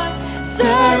 Lord. Stir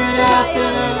it up in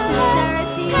our hearts.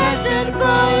 Passion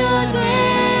for your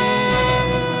name.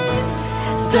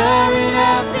 Stir it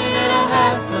up in our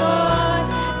hearts, Lord.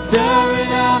 Stir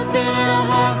it up in our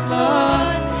hearts,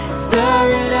 Lord. Stir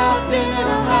it up in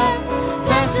our hearts.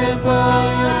 Passion for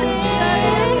your name.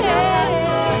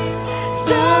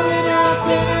 Stir it up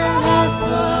in our hearts,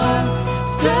 Lord.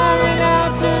 Stir it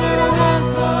up in our hearts,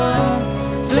 Lord.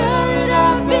 Stir it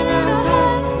up in our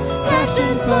hearts.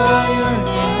 Passion for your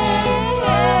name.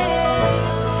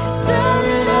 Stir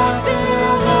it up in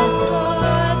our hearts,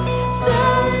 Lord.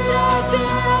 Stir it up in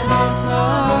our hearts,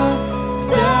 Lord.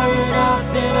 Stir it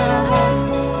up in our hearts.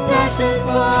 Passion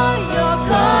for your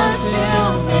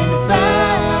consuming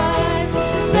fire,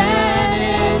 fan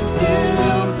into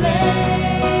flame.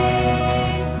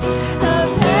 A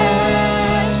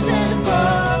passion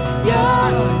for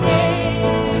your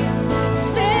name.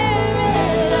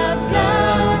 Spirit of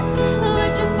God,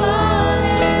 would you fall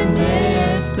in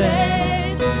this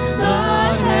place?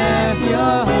 Lord, have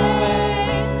your way.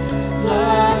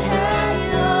 Lord, have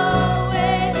your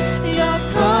way. Your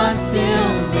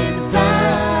consuming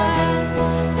fire,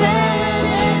 fan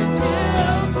into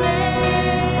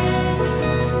flame.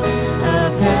 A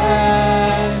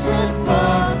passion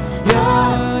for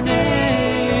your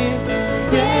name.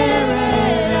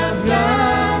 Spirit of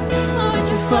God, would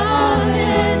you fall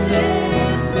in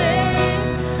this place?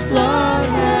 Lord,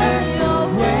 have your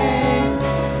way.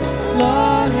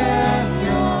 Lord, have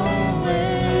your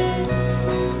way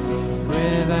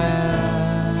with us.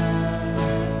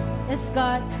 Yes,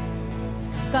 God.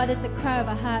 Yes, God, is the cry of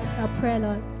our hearts, our prayer,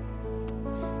 Lord.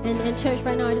 And church,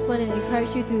 right now, I just want to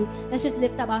encourage you to, let's just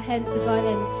lift up our hands to God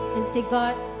and say,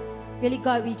 God, really,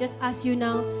 God, we just ask you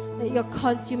now that your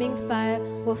consuming fire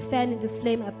will fan into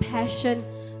flame a passion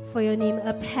for your name,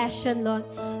 a passion, Lord.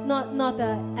 Not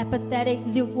a apathetic,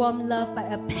 lukewarm love,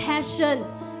 but a passion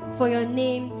for your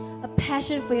name, a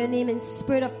passion for your name. And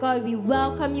Spirit of God, we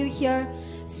welcome you here.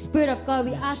 Spirit of God,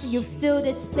 we ask that you fill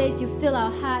this place, you fill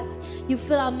our hearts, you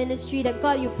fill our ministry, that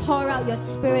God, you pour out your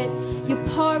Spirit, you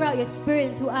pour out your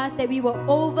Spirit into us, that we will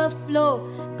overflow.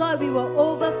 God, we will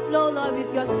overflow, Lord,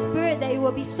 with your Spirit, that it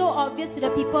will be so obvious to the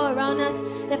people around us,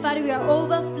 that Father, we are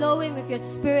overflowing with your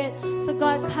Spirit. So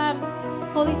God, come,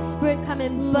 Holy Spirit, come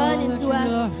and burn into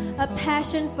us a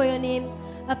passion for your name,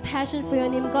 a passion for your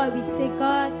name. God, we say,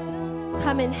 God,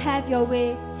 come and have your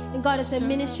way. And God, as a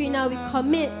ministry now, we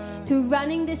commit to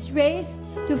running this race,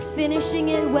 to finishing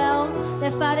it well.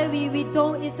 That Father, we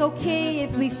don't, it's okay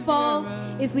if we fall,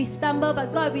 if we stumble.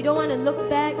 But God, we don't want to look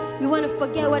back. We want to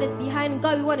forget what is behind.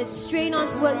 God, we want to strain on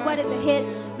toward what is ahead.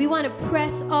 We want to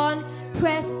press on,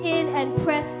 press in and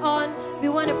press on. We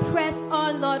want to press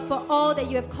on, Lord, for all that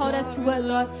you have called us toward,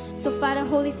 Lord. So Father,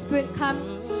 Holy Spirit, come.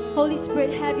 Holy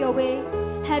Spirit, have your way.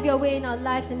 Have your way in our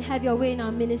lives and have your way in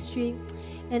our ministry.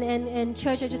 And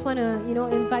church, I just want to,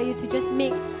 invite you to just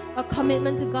make a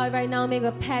commitment to God right now. Make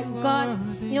a pact. God,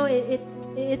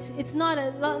 it's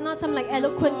not some like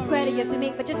eloquent prayer that you have to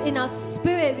make, but just in our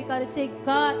spirit, we got to say,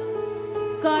 God,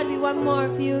 we want more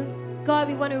of you. God,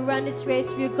 we want to run this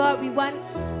race for you. God, we want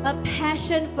a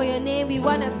passion for your name. We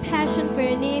want a passion for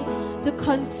your name to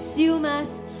consume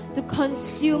us,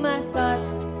 God.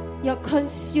 Your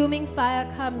consuming fire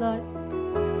come, Lord.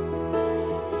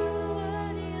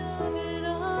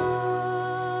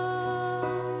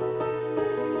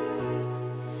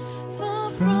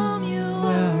 From you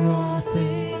are all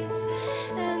things,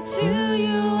 and to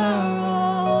you are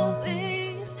all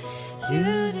things.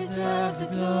 You deserve the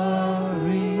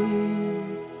glory.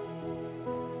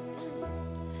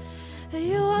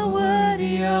 You are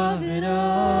worthy of it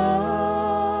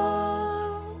all.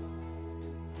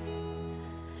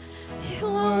 You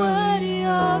are worthy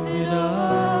of it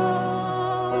all.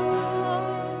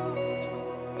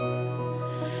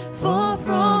 For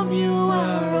from you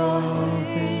are all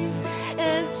things,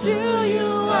 and to you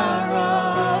are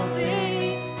all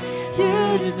things.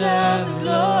 You deserve the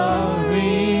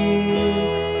glory.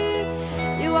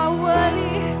 You are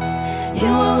worthy.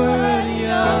 You are worthy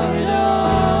of it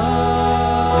all.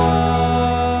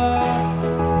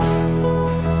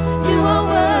 You are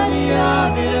worthy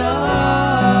of it all.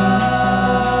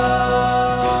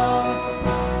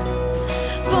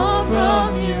 For from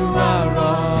you are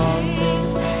all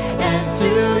things, and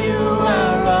to you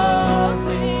are all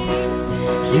things.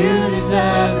 You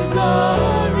deserve the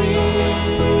glory.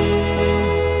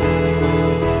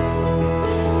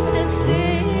 And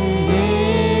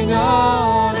sing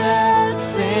all the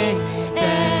saints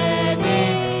and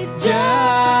angels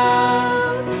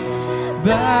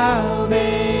bow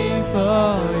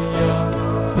before your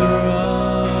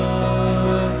throne.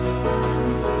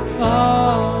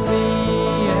 All the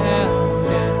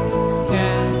elders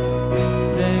cast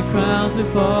their crowns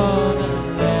before the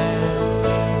Lamb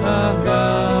of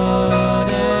God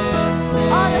and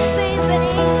sing. All the saints and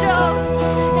angels,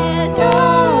 and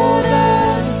all the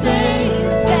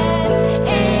saints and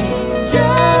angels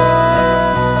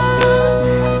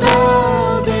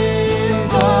bow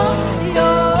before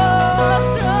your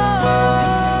throne.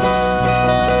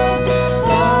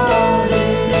 All the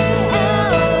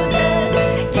elders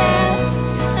cast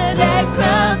their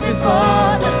crowns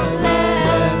before the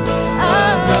Lamb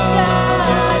of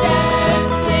God and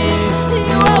sing.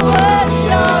 You are worthy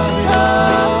of it all.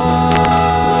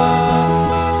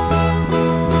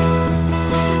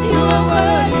 You are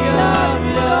worthy of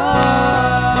it all.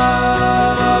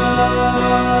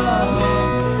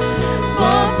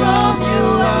 For from you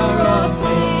are all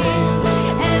things,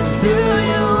 and to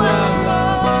you are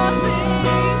all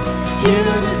things. You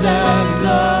deserve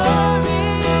glory.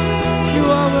 You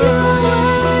are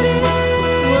worthy.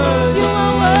 You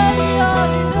are worthy of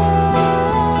it all.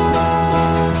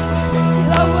 You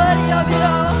are worthy of it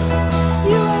all.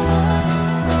 You are worthy.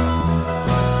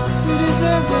 You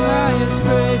deserve the highest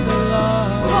praise, O Lord.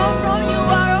 For from you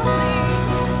are all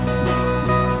things,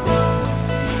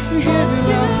 and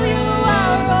to you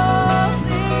are all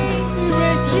things.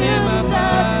 You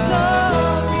deserve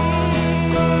glory.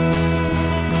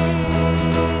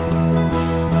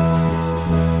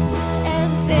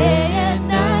 And day and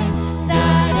night,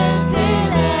 night and day,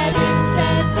 let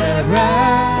incense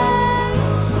arise.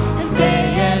 And day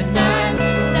and night,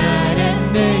 night and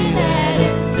day, let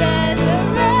incense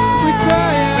arise. We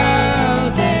cry out.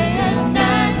 Day and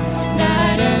night,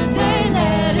 night and day,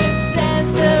 let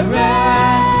incense arise.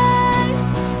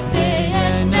 Day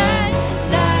and night,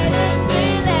 night and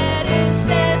day, let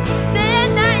incense. Day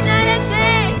and night, night and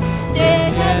day. Day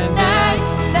and night,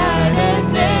 night and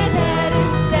day, let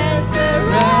incense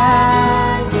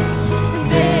arise.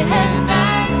 Day and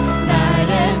night, night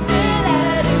and day,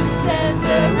 let incense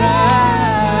arise.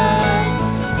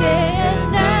 Day and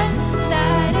night,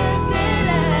 night and day,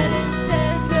 let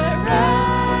incense arise.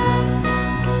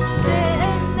 Day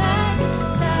and night,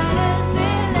 night and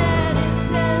day, let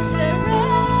incense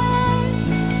arise.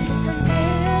 And day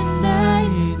and night,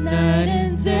 night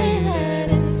and day, let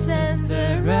incense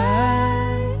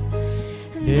arise.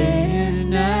 And day and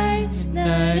night,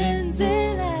 night and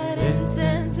day, let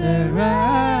incense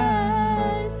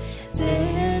arise.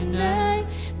 Day and night,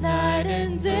 night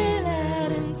and day,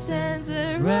 let incense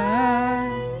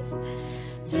arise.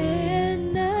 Day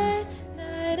and night,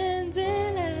 night and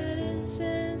day,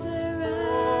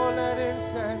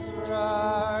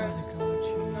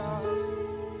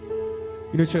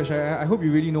 You know, church, I hope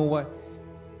you really know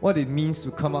what it means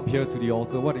to come up here to the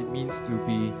altar, what it means to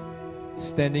be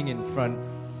standing in front.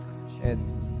 And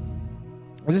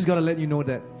I just got to let you know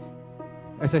that,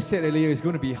 as I said earlier, it's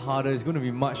going to be harder. It's going to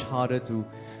be much harder to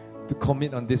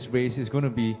commit on this race. It's going to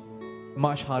be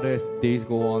much harder as days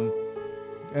go on.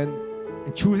 And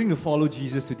choosing to follow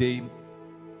Jesus today,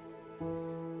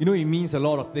 you know, it means a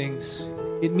lot of things.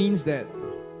 It means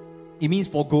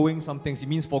foregoing some things. It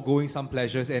means foregoing some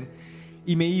pleasures. And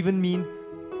it may even mean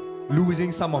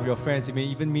losing some of your friends. It may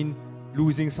even mean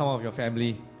losing some of your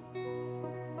family.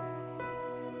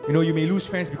 You know, you may lose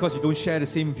friends because you don't share the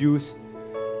same views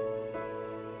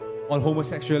on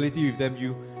homosexuality with them.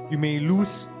 You may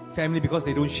lose family because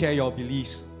they don't share your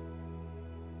beliefs.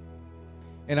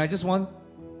 And I just want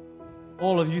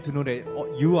all of you to know that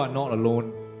you are not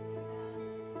alone.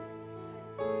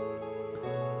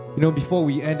 You know, before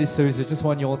we end this service, I just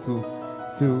want you all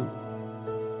to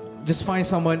just find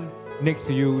someone next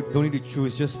to you. Don't need to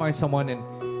choose. Just find someone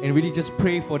and really just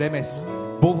pray for them as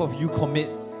both of you commit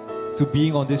to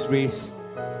being on this race.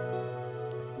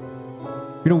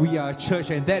 You know, we are a church,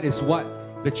 and that is what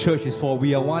the church is for.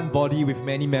 We are one body with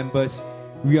many members.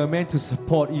 We are meant to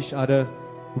support each other.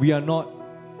 We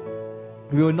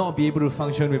will not be able to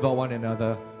function without one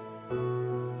another.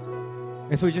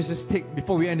 And so just take,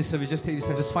 before we end the service, just take this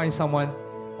time, just find someone,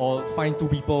 or find 2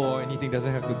 people or anything.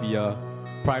 Doesn't have to be a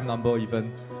prime number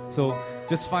even. So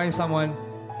just find someone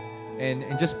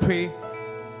and just pray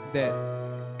that,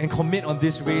 and commit on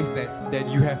this race that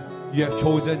you have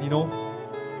chosen, you know.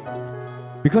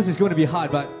 Because it's going to be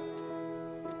hard,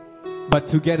 but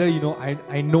together, you know,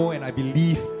 I know and I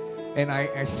believe and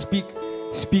I speak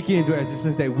into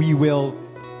existence that we will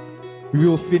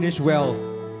finish well.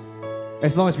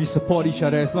 As long as we support each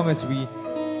other, as long as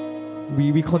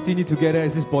we continue together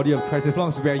as this body of Christ, as long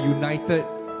as we are united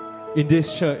in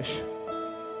this church.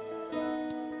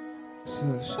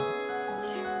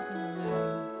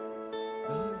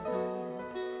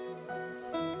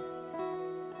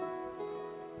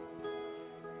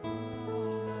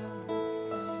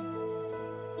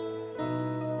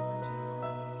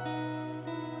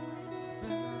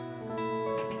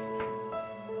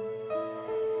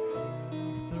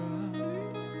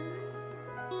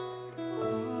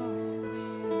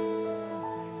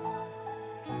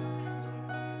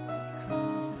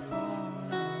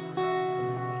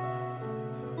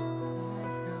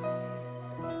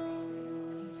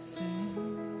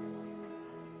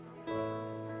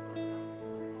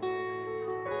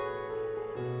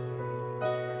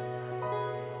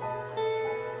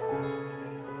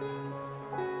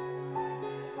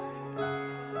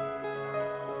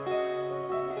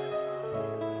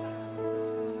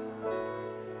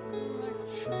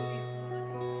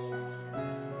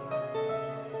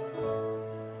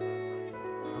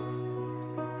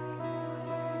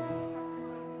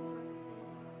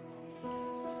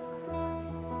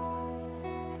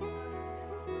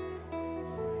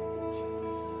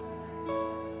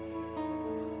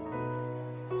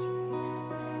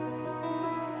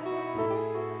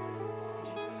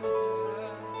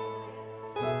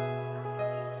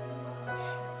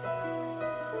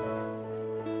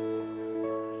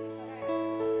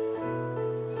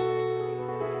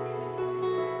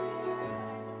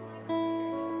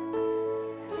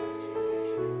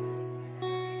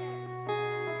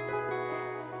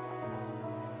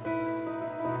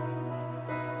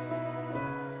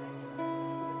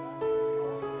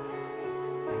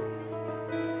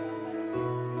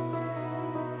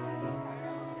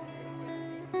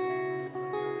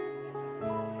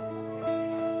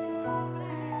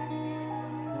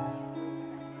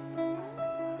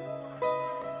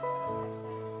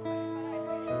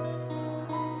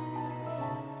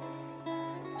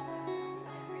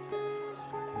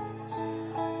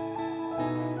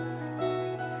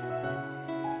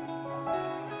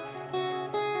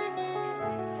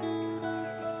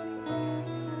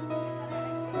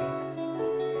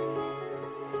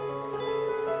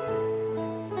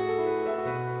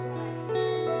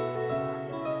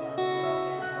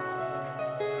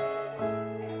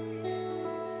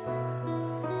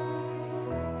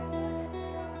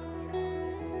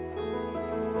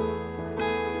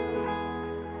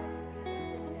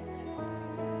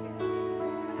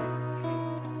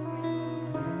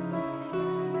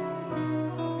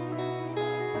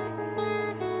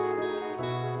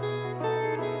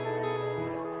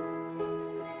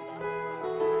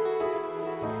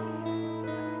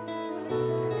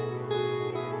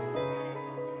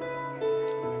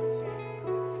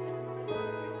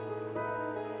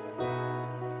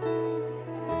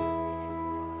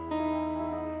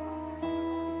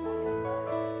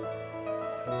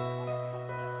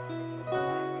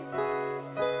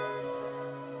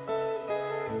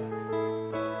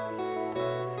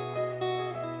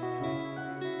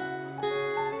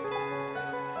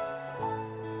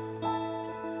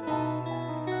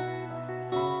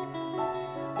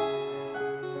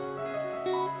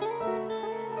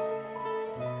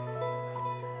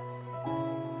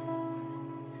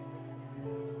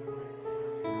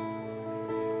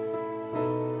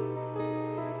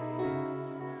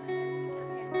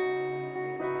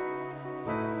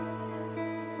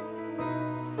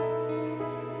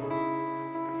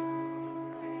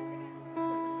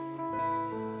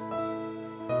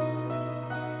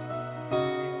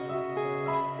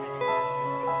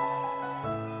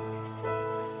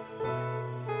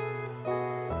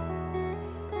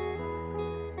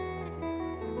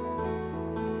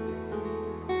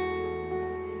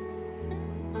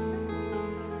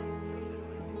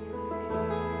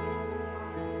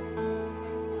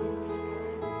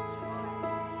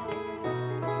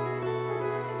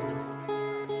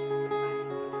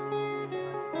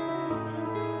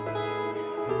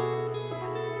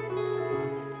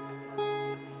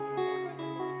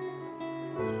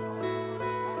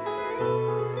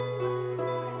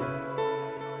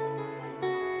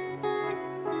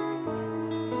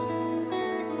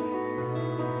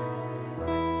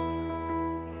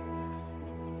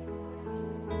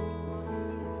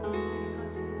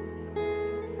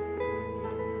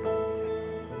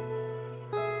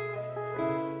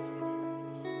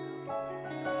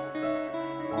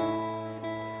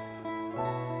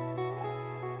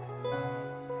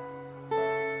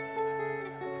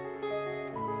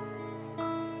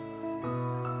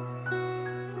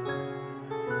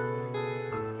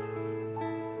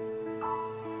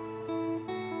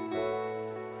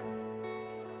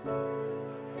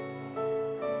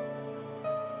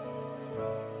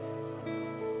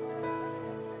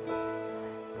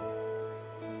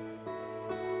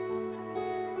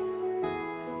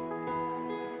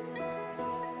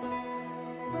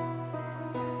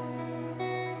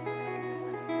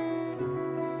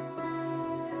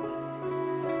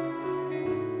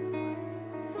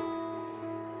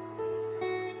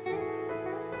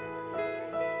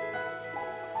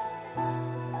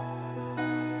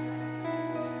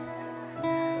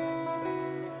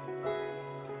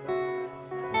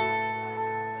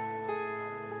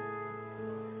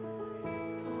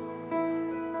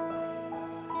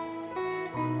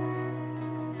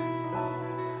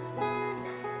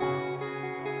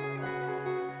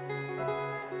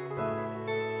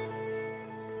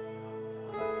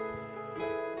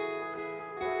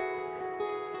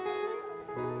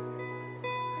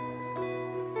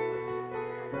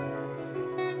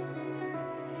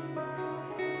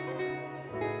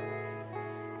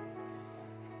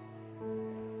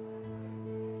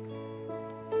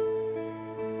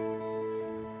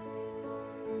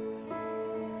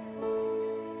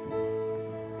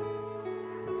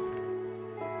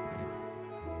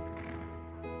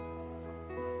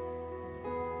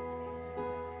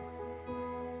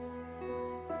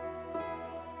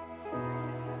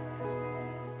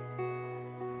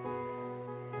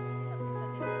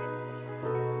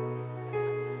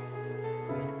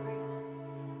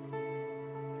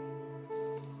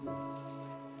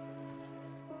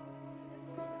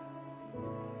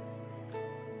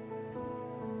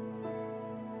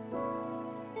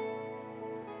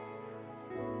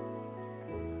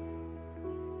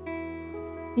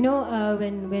 You know,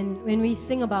 when we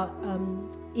sing about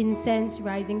incense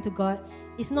rising to God,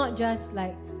 it's not just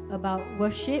like about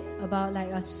worship, about like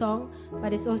a song,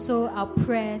 but it's also our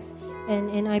prayers.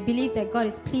 And I believe that God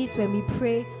is pleased when we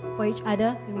pray for each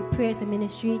other, when we pray as a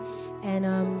ministry.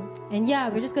 And yeah,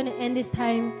 we're just going to end this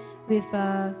time with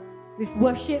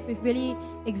worship, with really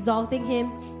exalting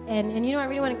Him. And you know, I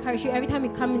really want to encourage you, every time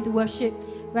you come into worship,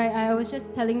 right? I was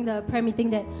just telling the prayer meeting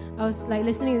that I was like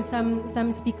listening to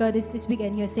some speaker this week,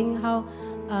 and he was saying how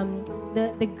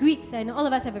the Greeks, and all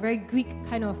of us have a very Greek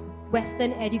kind of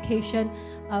Western education,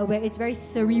 where it's very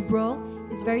cerebral,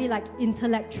 it's very like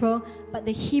intellectual, but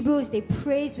the Hebrews, they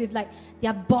praise with like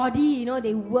their body, you know,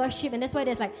 they worship, and that's why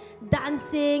there's like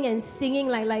dancing and singing.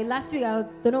 Like last week, I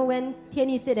don't know when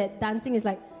Tianyi said that dancing is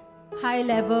like high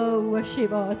level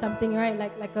worship or something, right?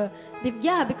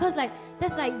 Because like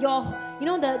that's like your, you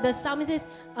know, the psalmist says,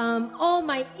 all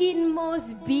my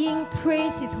inmost being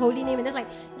praise His holy name, and that's like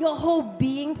your whole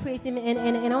being praise Him. And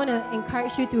I want to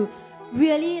encourage you to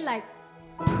really like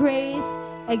praise,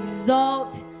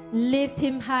 exalt, lift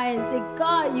Him high and say,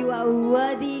 God, you are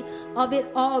worthy of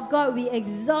it all. God, we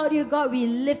exalt you. God, we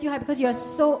lift you high because you are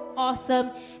so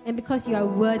awesome and because you are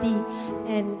worthy.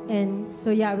 And so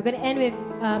yeah, we're going to end with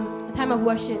a time of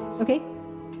worship, okay?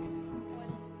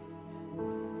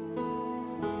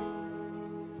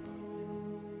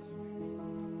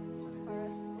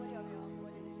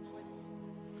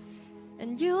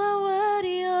 And you are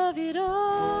worthy of it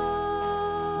all.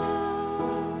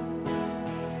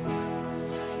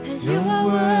 And you are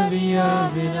worthy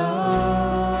of it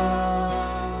all.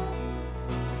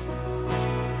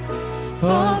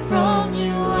 For from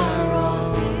you are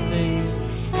all things,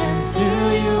 and to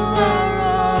you are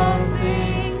all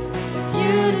things.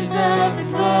 You deserve the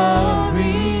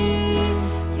glory.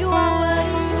 You are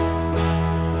worthy,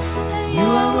 and you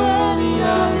are worthy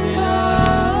of it all.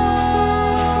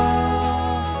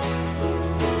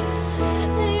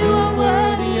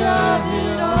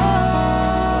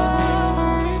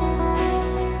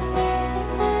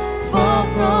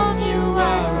 From you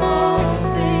are all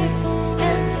things,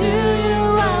 and to you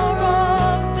are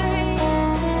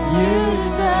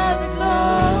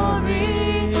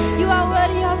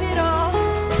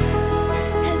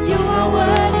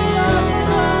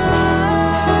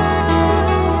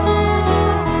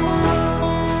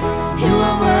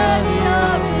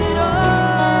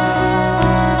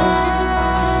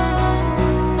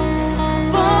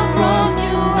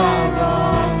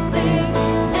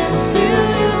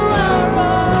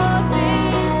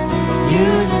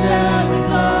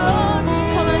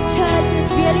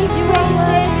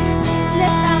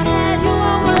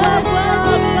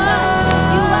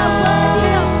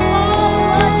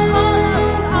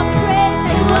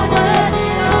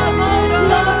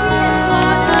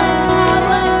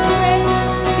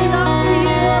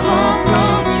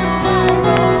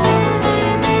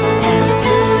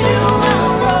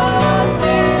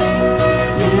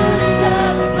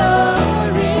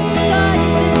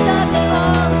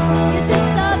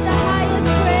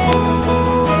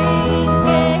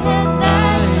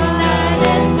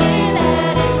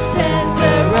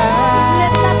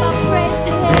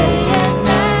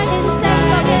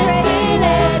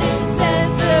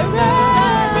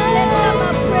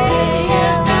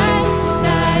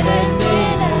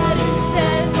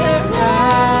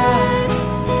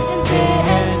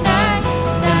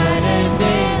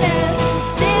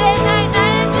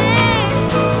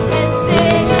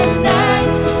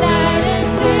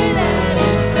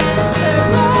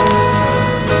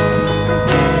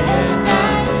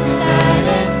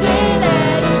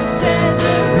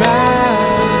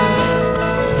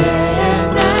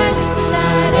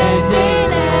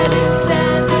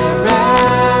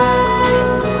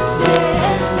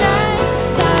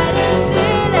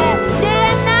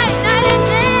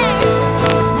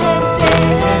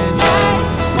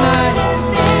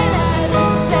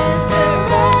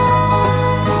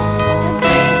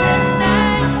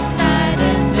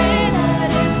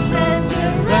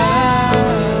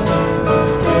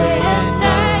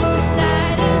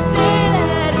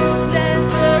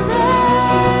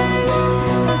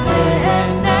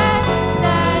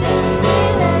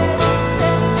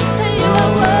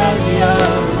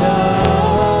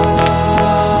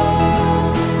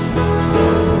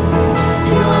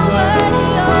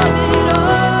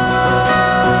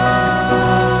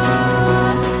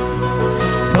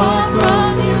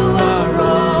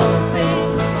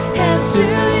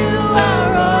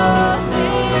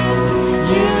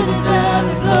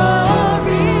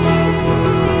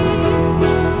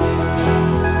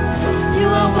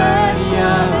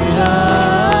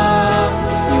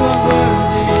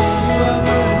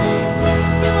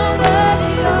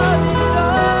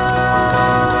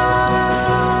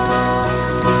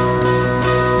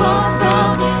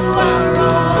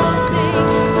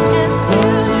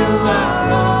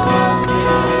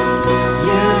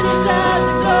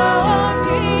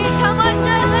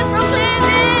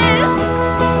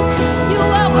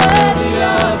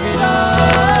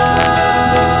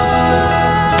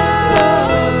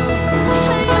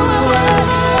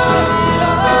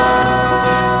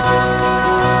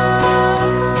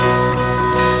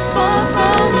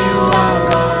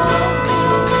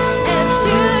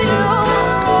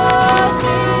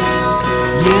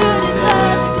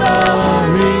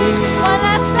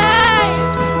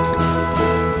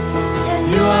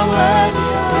You are worthy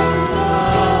of it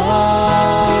all.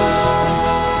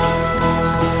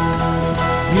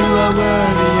 You are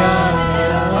worthy of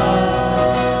it all.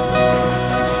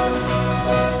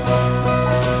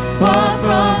 For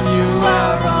from you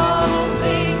are all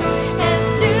things, and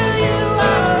to you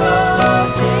are all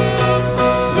things.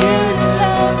 You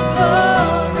deserve the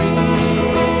glory.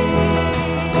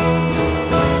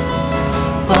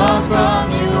 For from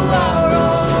you are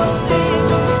all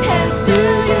things, and to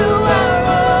you are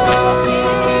all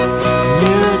things.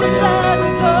 You deserve the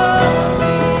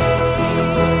glory.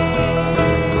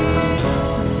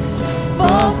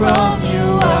 For from you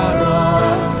are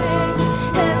all things,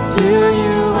 and to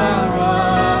you are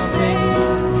all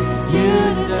things. You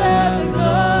deserve the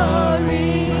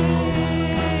glory.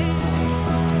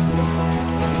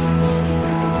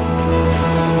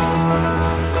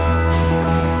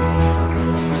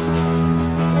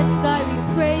 Yes, God, we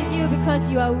praise you because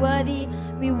you are worthy.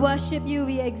 We worship you,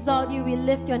 we exalt you, we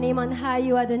lift your name on high.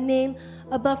 You are the name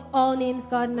above all names,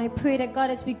 God. And I pray that,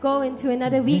 God, as we go into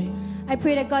another week, I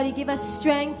pray that, God, you give us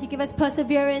strength, you give us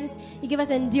perseverance, you give us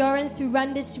endurance to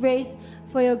run this race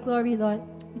for your glory, Lord.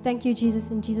 Thank you, Jesus.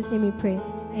 In Jesus' name we pray.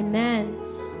 Amen.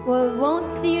 We won't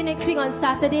see you next week on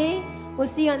Saturday. We'll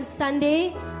see you on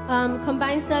Sunday.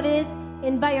 Combined service.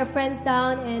 Invite your friends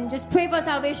down and just pray for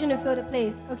salvation to fill the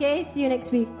place. Okay? See you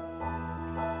next week.